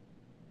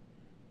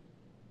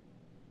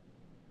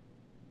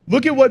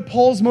 Look at what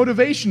Paul's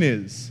motivation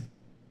is.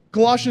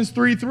 Colossians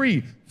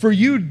 3:3, for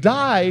you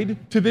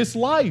died to this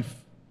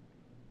life,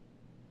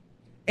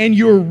 and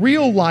your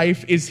real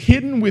life is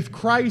hidden with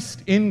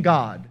Christ in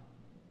God.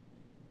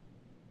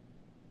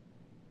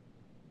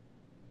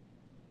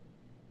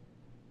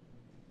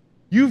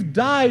 You've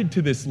died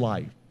to this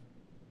life,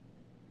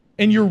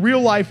 and your real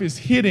life is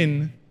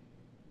hidden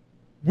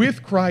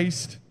with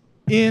Christ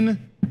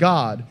in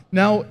God.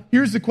 Now,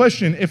 here's the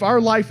question. If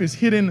our life is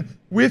hidden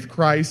with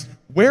Christ,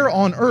 where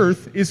on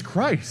earth is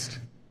Christ?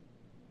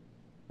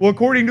 Well,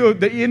 according to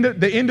the end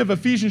of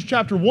Ephesians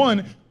chapter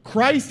 1,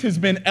 Christ has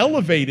been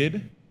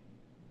elevated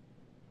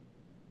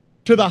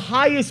to the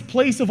highest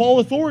place of all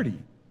authority.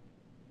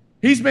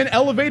 He's been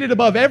elevated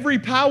above every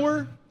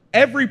power,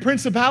 every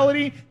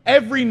principality,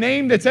 every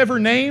name that's ever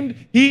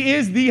named. He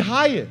is the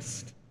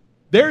highest.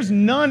 There's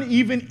none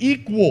even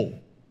equal.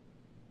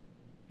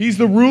 He's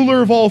the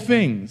ruler of all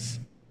things.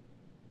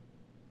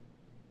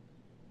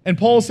 And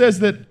Paul says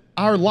that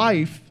our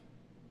life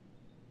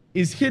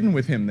is hidden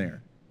with him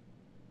there,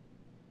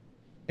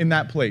 in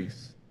that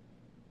place,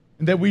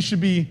 and that we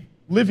should be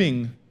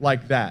living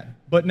like that.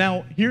 But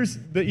now, here's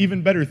the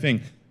even better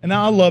thing, and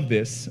I love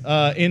this.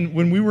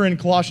 When we were in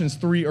Colossians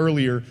 3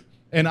 earlier,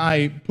 and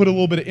I put a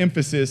little bit of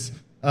emphasis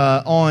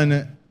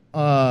on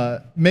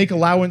make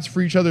allowance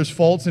for each other's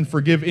faults and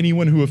forgive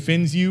anyone who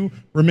offends you.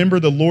 Remember,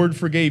 the Lord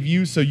forgave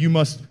you, so you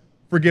must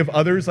forgive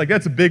others. Like,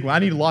 that's a big one. I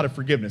need a lot of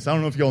forgiveness. I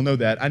don't know if y'all know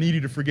that. I need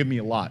you to forgive me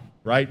a lot,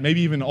 right? Maybe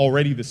even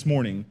already this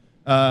morning.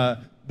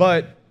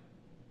 But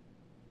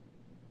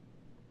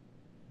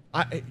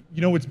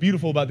you know what's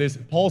beautiful about this?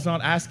 Paul's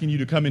not asking you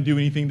to come and do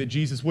anything that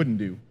Jesus wouldn't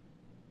do,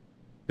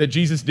 that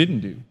Jesus didn't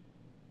do,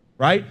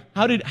 right?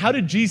 How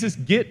did Jesus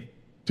get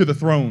to the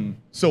throne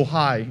so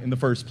high in the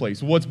first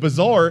place? What's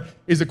bizarre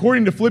is,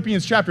 according to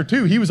Philippians chapter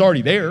 2, he was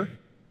already there.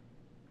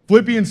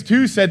 Philippians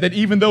 2 said that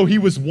even though he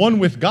was one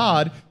with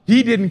God,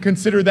 he didn't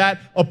consider that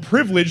a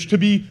privilege to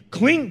be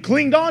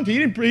clinged on to. He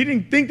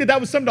didn't think that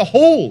that was something to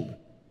hold,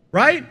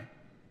 right?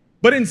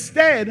 But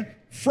instead,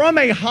 from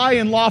a high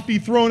and lofty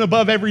throne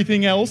above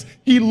everything else,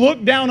 he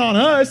looked down on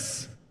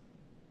us,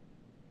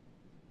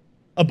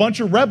 a bunch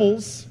of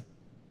rebels,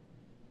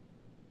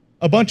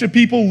 a bunch of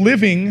people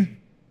living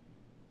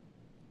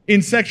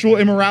in sexual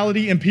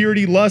immorality,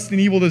 impurity, lust, and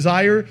evil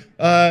desire,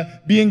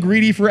 being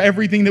greedy for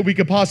everything that we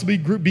could possibly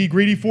be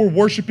greedy for,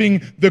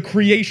 worshiping the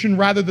creation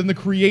rather than the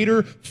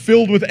Creator,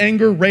 filled with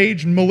anger,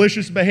 rage,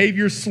 malicious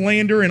behavior,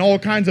 slander, and all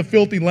kinds of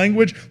filthy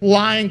language,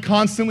 lying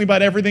constantly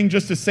about everything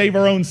just to save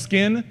our own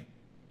skin.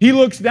 He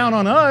looks down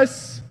on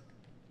us,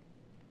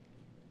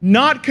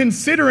 not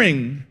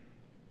considering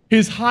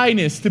his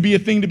highness to be a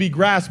thing to be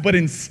grasped, but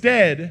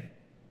instead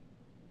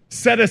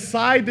set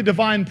aside the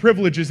divine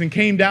privileges and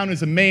came down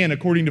as a man,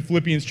 according to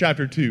Philippians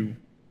chapter 2.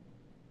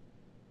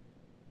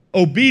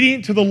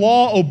 Obedient to the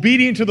law,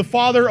 obedient to the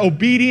Father,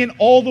 obedient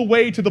all the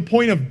way to the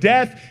point of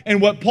death.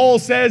 And what Paul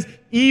says,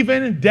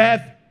 even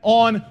death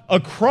on a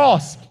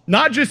cross.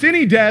 Not just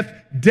any death,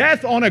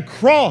 death on a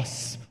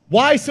cross.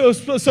 Why so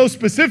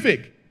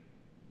specific?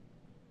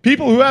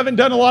 People who haven't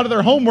done a lot of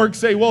their homework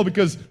say, well,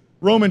 because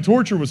Roman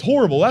torture was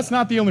horrible. That's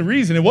not the only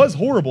reason. It was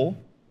horrible.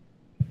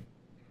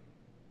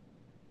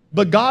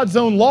 But God's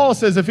own law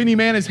says if any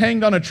man is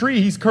hanged on a tree,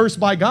 he's cursed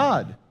by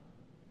God.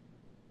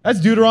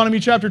 That's Deuteronomy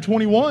chapter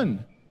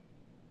 21.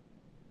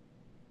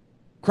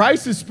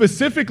 Christ is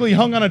specifically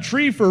hung on a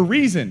tree for a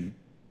reason,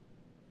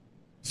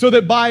 so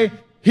that by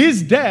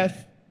his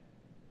death,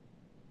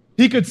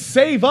 he could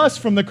save us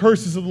from the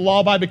curses of the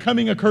law by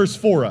becoming a curse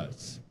for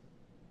us.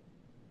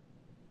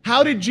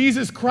 How did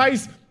Jesus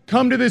Christ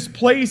come to this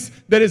place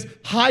that is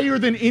higher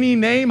than any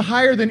name,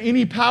 higher than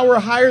any power,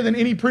 higher than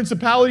any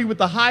principality, with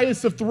the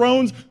highest of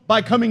thrones,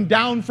 by coming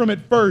down from it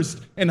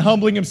first and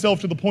humbling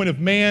himself to the point of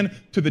man,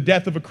 to the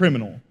death of a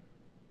criminal?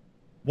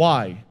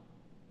 Why?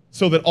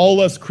 So that all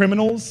us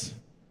criminals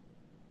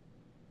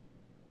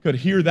could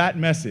hear that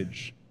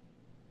message,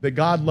 that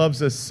God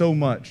loves us so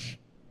much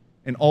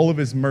in all of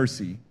his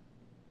mercy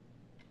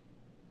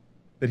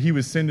that he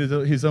would send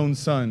his own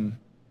son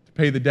to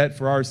pay the debt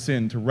for our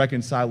sin, to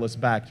reconcile us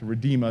back, to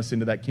redeem us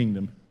into that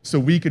kingdom, so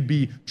we could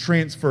be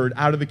transferred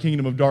out of the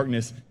kingdom of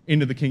darkness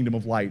into the kingdom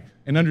of light.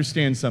 And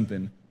understand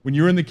something. When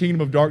you're in the kingdom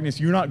of darkness,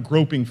 you're not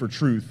groping for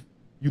truth.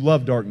 You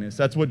love darkness.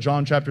 That's what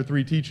John chapter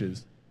 3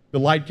 teaches. The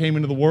light came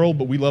into the world,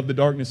 but we love the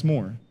darkness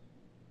more.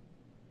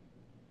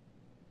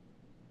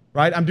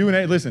 Right?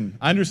 Listen,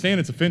 I understand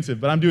it's offensive,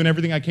 but I'm doing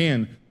everything I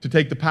can to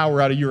take the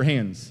power out of your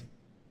hands.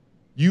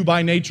 You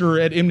by nature are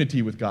at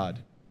enmity with God.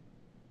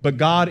 But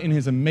God, in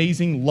his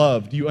amazing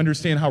love, do you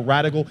understand how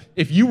radical?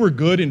 If you were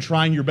good in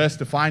trying your best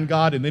to find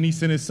God and then he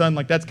sent his son,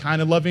 like, that's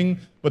kind of loving.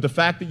 But the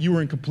fact that you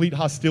were in complete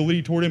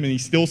hostility toward him and he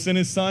still sent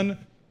his son,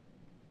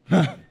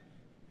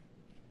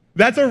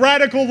 that's a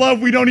radical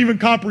love we don't even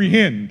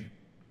comprehend.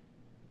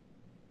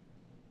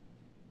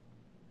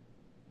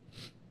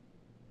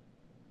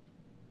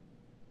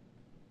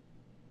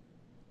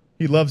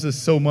 He loves us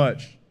so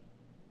much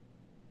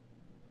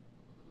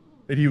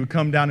that he would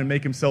come down and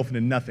make himself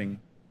into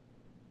nothing,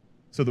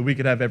 so that we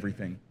could have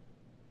everything.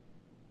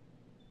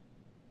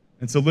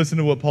 And so listen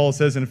to what Paul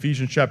says in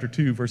Ephesians chapter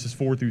 2, verses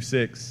 4 through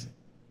 6.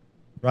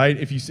 Right?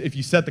 If you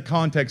set the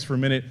context for a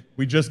minute,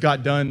 Paul just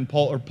got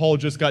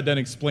done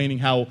explaining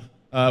how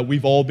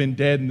we've all been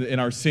dead in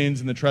our sins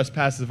and the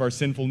trespasses of our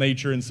sinful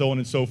nature and so on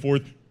and so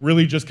forth,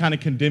 really just kind of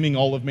condemning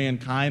all of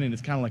mankind, and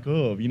it's kind of like,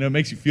 oh, it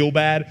makes you feel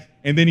bad.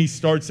 And then he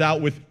starts out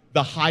with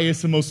the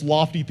highest and most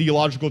lofty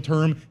theological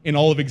term in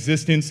all of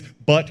existence,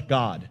 but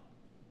God.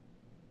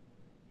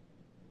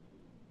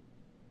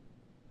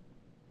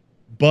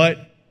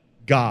 But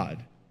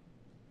God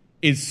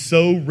is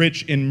so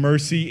rich in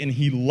mercy, and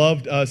he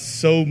loved us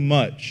so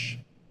much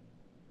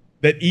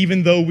that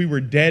even though we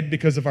were dead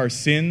because of our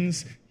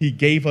sins, he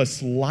gave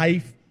us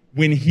life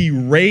when he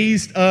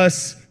raised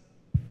Christ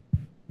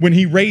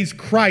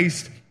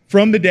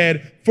from the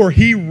dead, for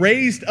he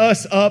raised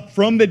us up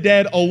from the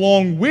dead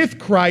along with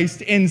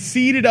Christ and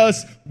seated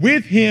us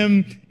with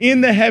him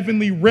in the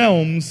heavenly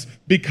realms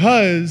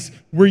because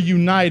we're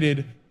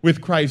united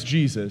with Christ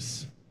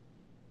Jesus.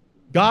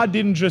 God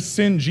didn't just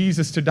send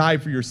Jesus to die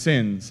for your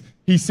sins.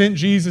 He sent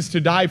Jesus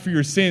to die for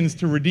your sins,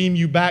 to redeem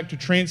you back, to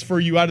transfer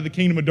you out of the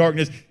kingdom of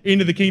darkness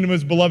into the kingdom of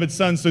his beloved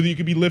Son so that you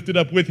could be lifted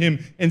up with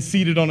him and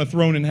seated on a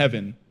throne in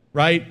heaven,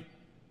 right?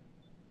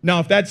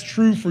 Now, if that's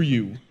true for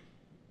you,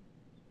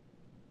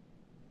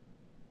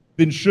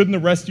 then shouldn't the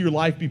rest of your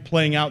life be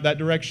playing out that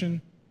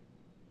direction?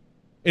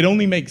 It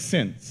only makes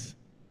sense.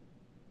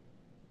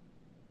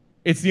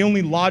 It's the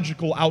only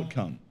logical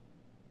outcome.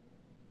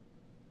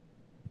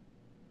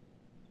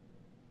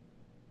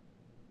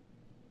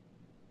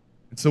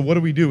 And so what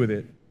do we do with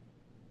it?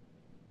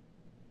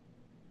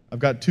 I've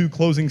got 2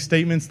 closing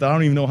statements that I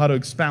don't even know how to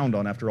expound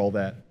on after all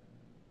that.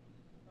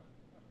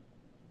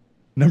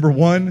 Number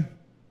 1,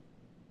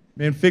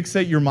 man,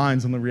 fixate your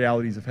minds on the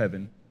realities of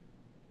heaven.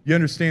 You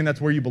understand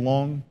that's where you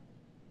belong?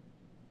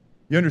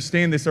 You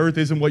understand this earth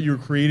isn't what you were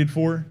created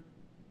for?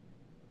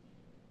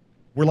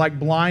 We're like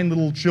blind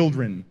little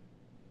children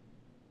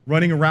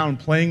running around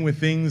playing with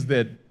things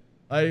that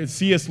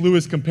C.S.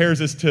 Lewis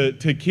compares us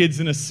to kids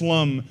in a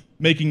slum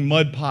making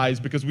mud pies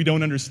because we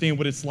don't understand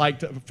what it's like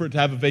to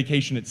have a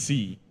vacation at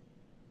sea.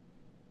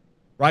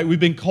 Right? We've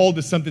been called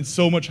to something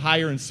so much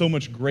higher and so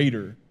much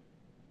greater.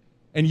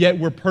 And yet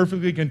we're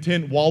perfectly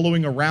content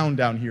wallowing around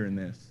down here in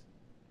this.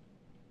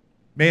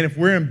 Man, if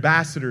we're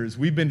ambassadors,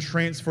 we've been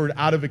transferred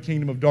out of a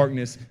kingdom of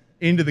darkness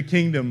into the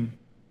kingdom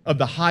of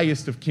the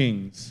highest of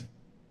kings.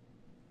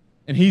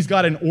 And he's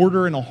got an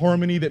order and a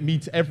harmony that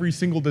meets every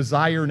single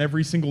desire and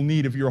every single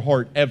need of your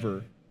heart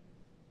ever.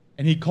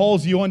 And he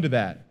calls you unto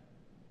that.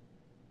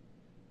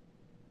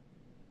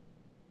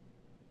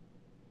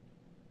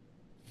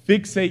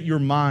 Fixate your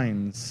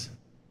minds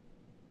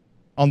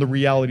on the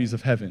realities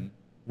of heaven,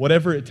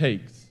 whatever it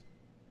takes.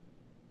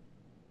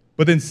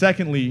 But then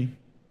secondly,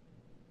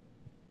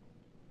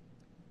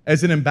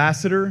 as an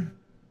ambassador,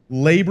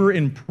 labor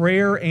in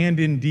prayer and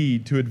in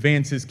deed to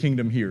advance his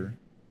kingdom here.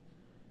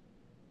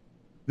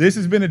 This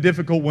has been a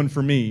difficult one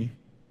for me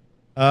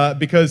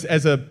because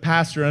as a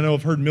pastor, I know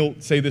I've heard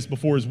Milt say this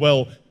before as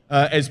well,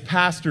 as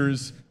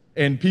pastors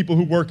and people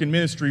who work in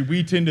ministry,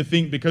 we tend to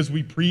think because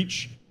we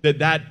preach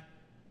that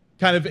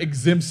kind of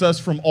exempts us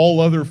from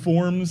all other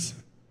forms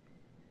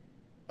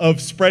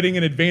of spreading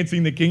and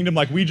advancing the kingdom.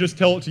 Like we just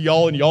tell it to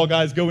y'all and y'all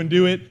guys go and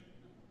do it.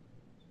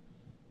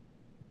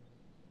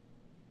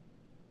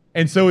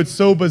 And so it's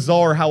so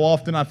bizarre how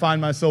often I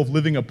find myself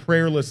living a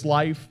prayerless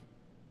life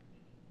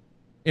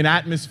in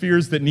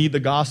atmospheres that need the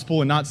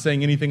gospel and not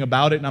saying anything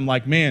about it. And I'm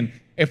like, man,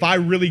 if I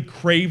really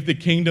craved the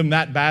kingdom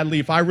that badly,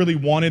 if I really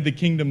wanted the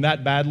kingdom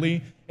that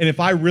badly, and if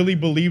I really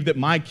believe that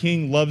my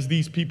king loves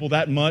these people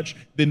that much,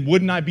 then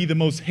wouldn't I be the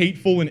most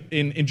hateful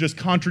and just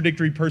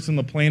contradictory person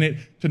on the planet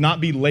to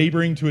not be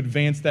laboring to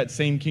advance that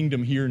same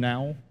kingdom here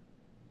now?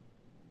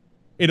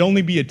 It'd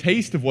only be a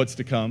taste of what's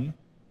to come,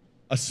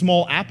 a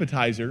small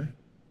appetizer.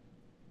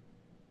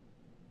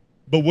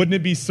 But wouldn't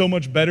it be so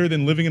much better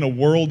than living in a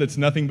world that's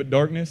nothing but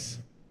darkness?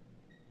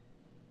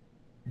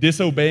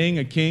 Disobeying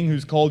a king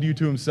who's called you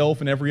to himself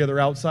and every other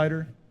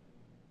outsider?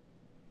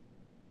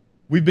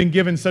 We've been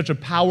given such a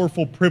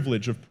powerful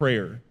privilege of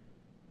prayer.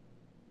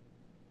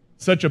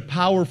 Such a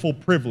powerful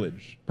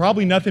privilege.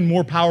 Probably nothing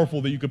more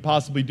powerful that you could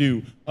possibly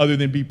do other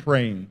than be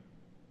praying.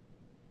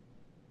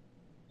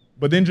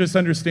 But then just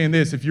understand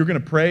this, if you're going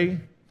to pray,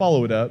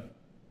 follow it up.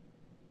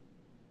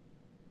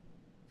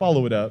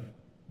 Follow it up.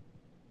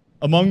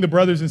 Among the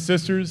brothers and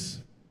sisters,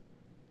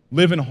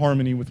 live in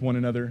harmony with one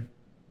another.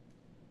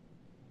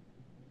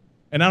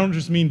 And I don't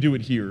just mean do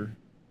it here,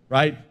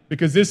 right?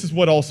 Because this is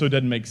what also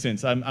doesn't make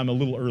sense. I'm a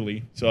little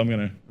early, so I'm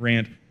going to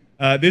rant.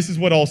 This is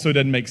what also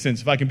doesn't make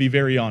sense, if I can be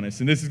very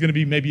honest. And this is going to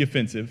be maybe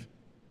offensive.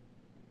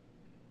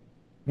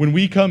 When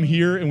we come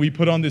here and we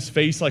put on this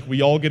face like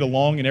we all get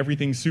along and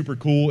everything's super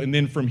cool, and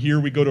then from here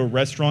we go to a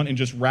restaurant and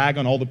just rag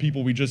on all the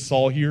people we just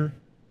saw here,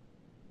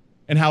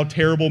 and how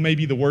terrible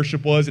maybe the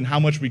worship was and how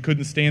much we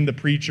couldn't stand the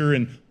preacher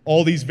and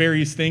all these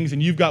various things,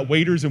 and you've got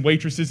waiters and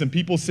waitresses and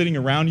people sitting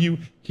around you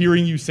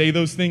hearing you say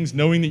those things,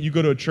 knowing that you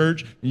go to a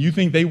church, and you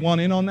think they want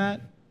in on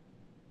that?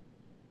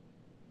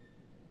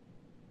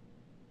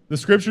 The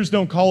scriptures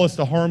don't call us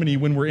to harmony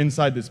when we're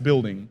inside this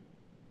building,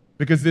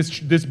 because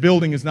this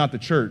building is not the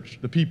church,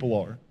 the people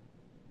are.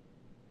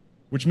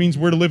 Which means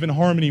we're to live in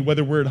harmony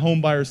whether we're at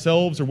home by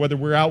ourselves or whether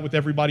we're out with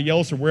everybody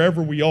else or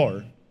wherever we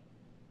are.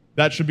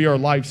 That should be our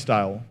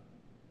lifestyle.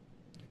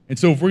 And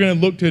so if we're going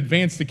to look to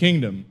advance the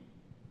kingdom,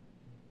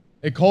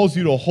 it calls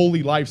you to a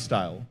holy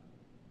lifestyle,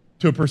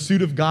 to a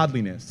pursuit of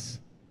godliness,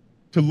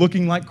 to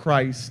looking like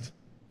Christ,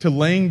 to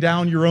laying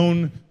down your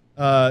own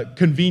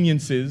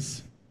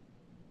conveniences,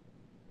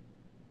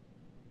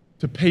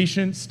 to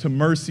patience, to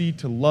mercy,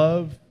 to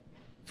love,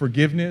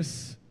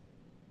 forgiveness,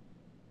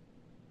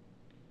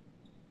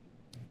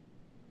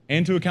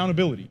 and to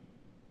accountability.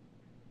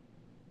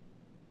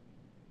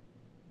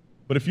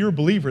 But if you're a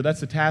believer, that's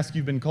the task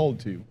you've been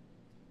called to.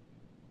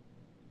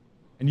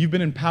 And you've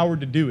been empowered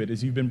to do it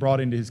as you've been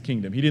brought into his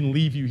kingdom. He didn't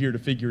leave you here to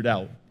figure it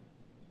out.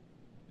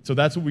 So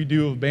that's what we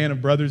do with a band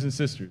of brothers and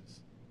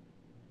sisters.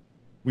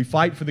 We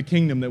fight for the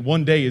kingdom that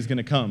one day is going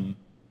to come.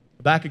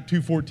 Habakkuk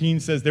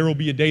 2:14 says there will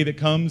be a day that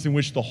comes in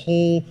which the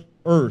whole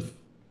earth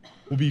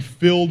will be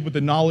filled with the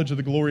knowledge of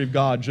the glory of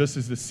God, just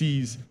as the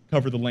seas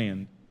cover the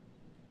land.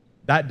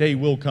 That day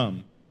will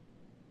come.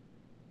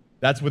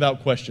 That's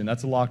without question.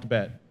 That's a locked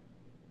bet.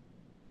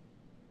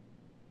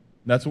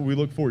 That's what we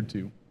look forward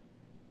to.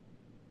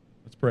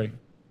 Let's pray.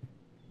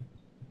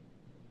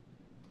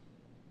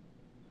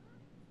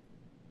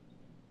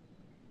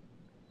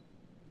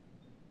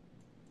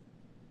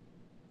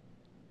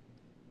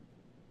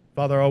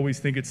 Father, I always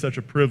think it's such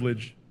a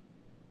privilege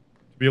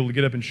to be able to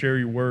get up and share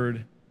your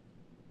word.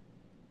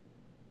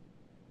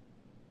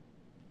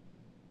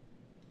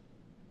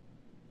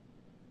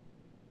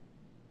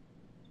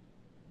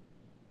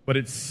 But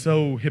it's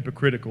so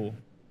hypocritical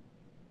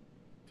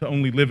to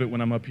only live it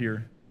when I'm up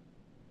here.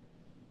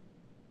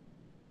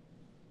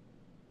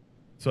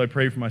 So I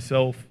pray for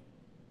myself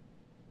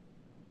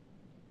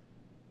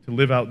to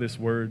live out this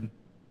word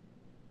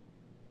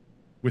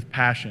with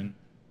passion,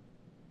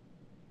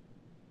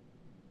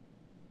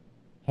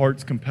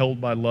 hearts compelled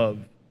by love.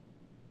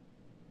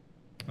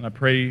 And I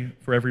pray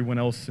for everyone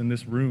else in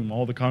this room,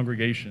 all the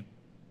congregation,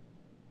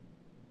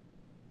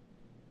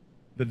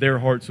 that their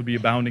hearts will be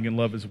abounding in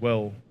love as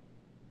well.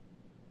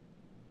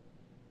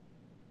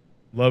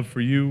 Love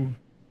for you,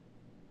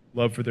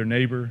 love for their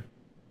neighbor.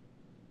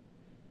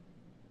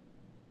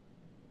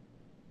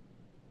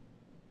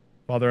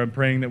 Father, I'm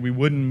praying that we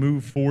wouldn't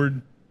move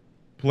forward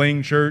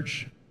playing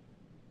church,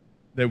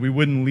 that we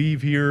wouldn't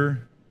leave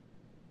here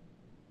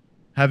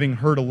having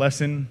heard a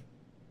lesson,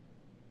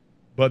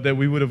 but that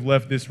we would have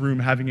left this room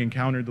having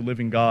encountered the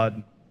living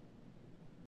God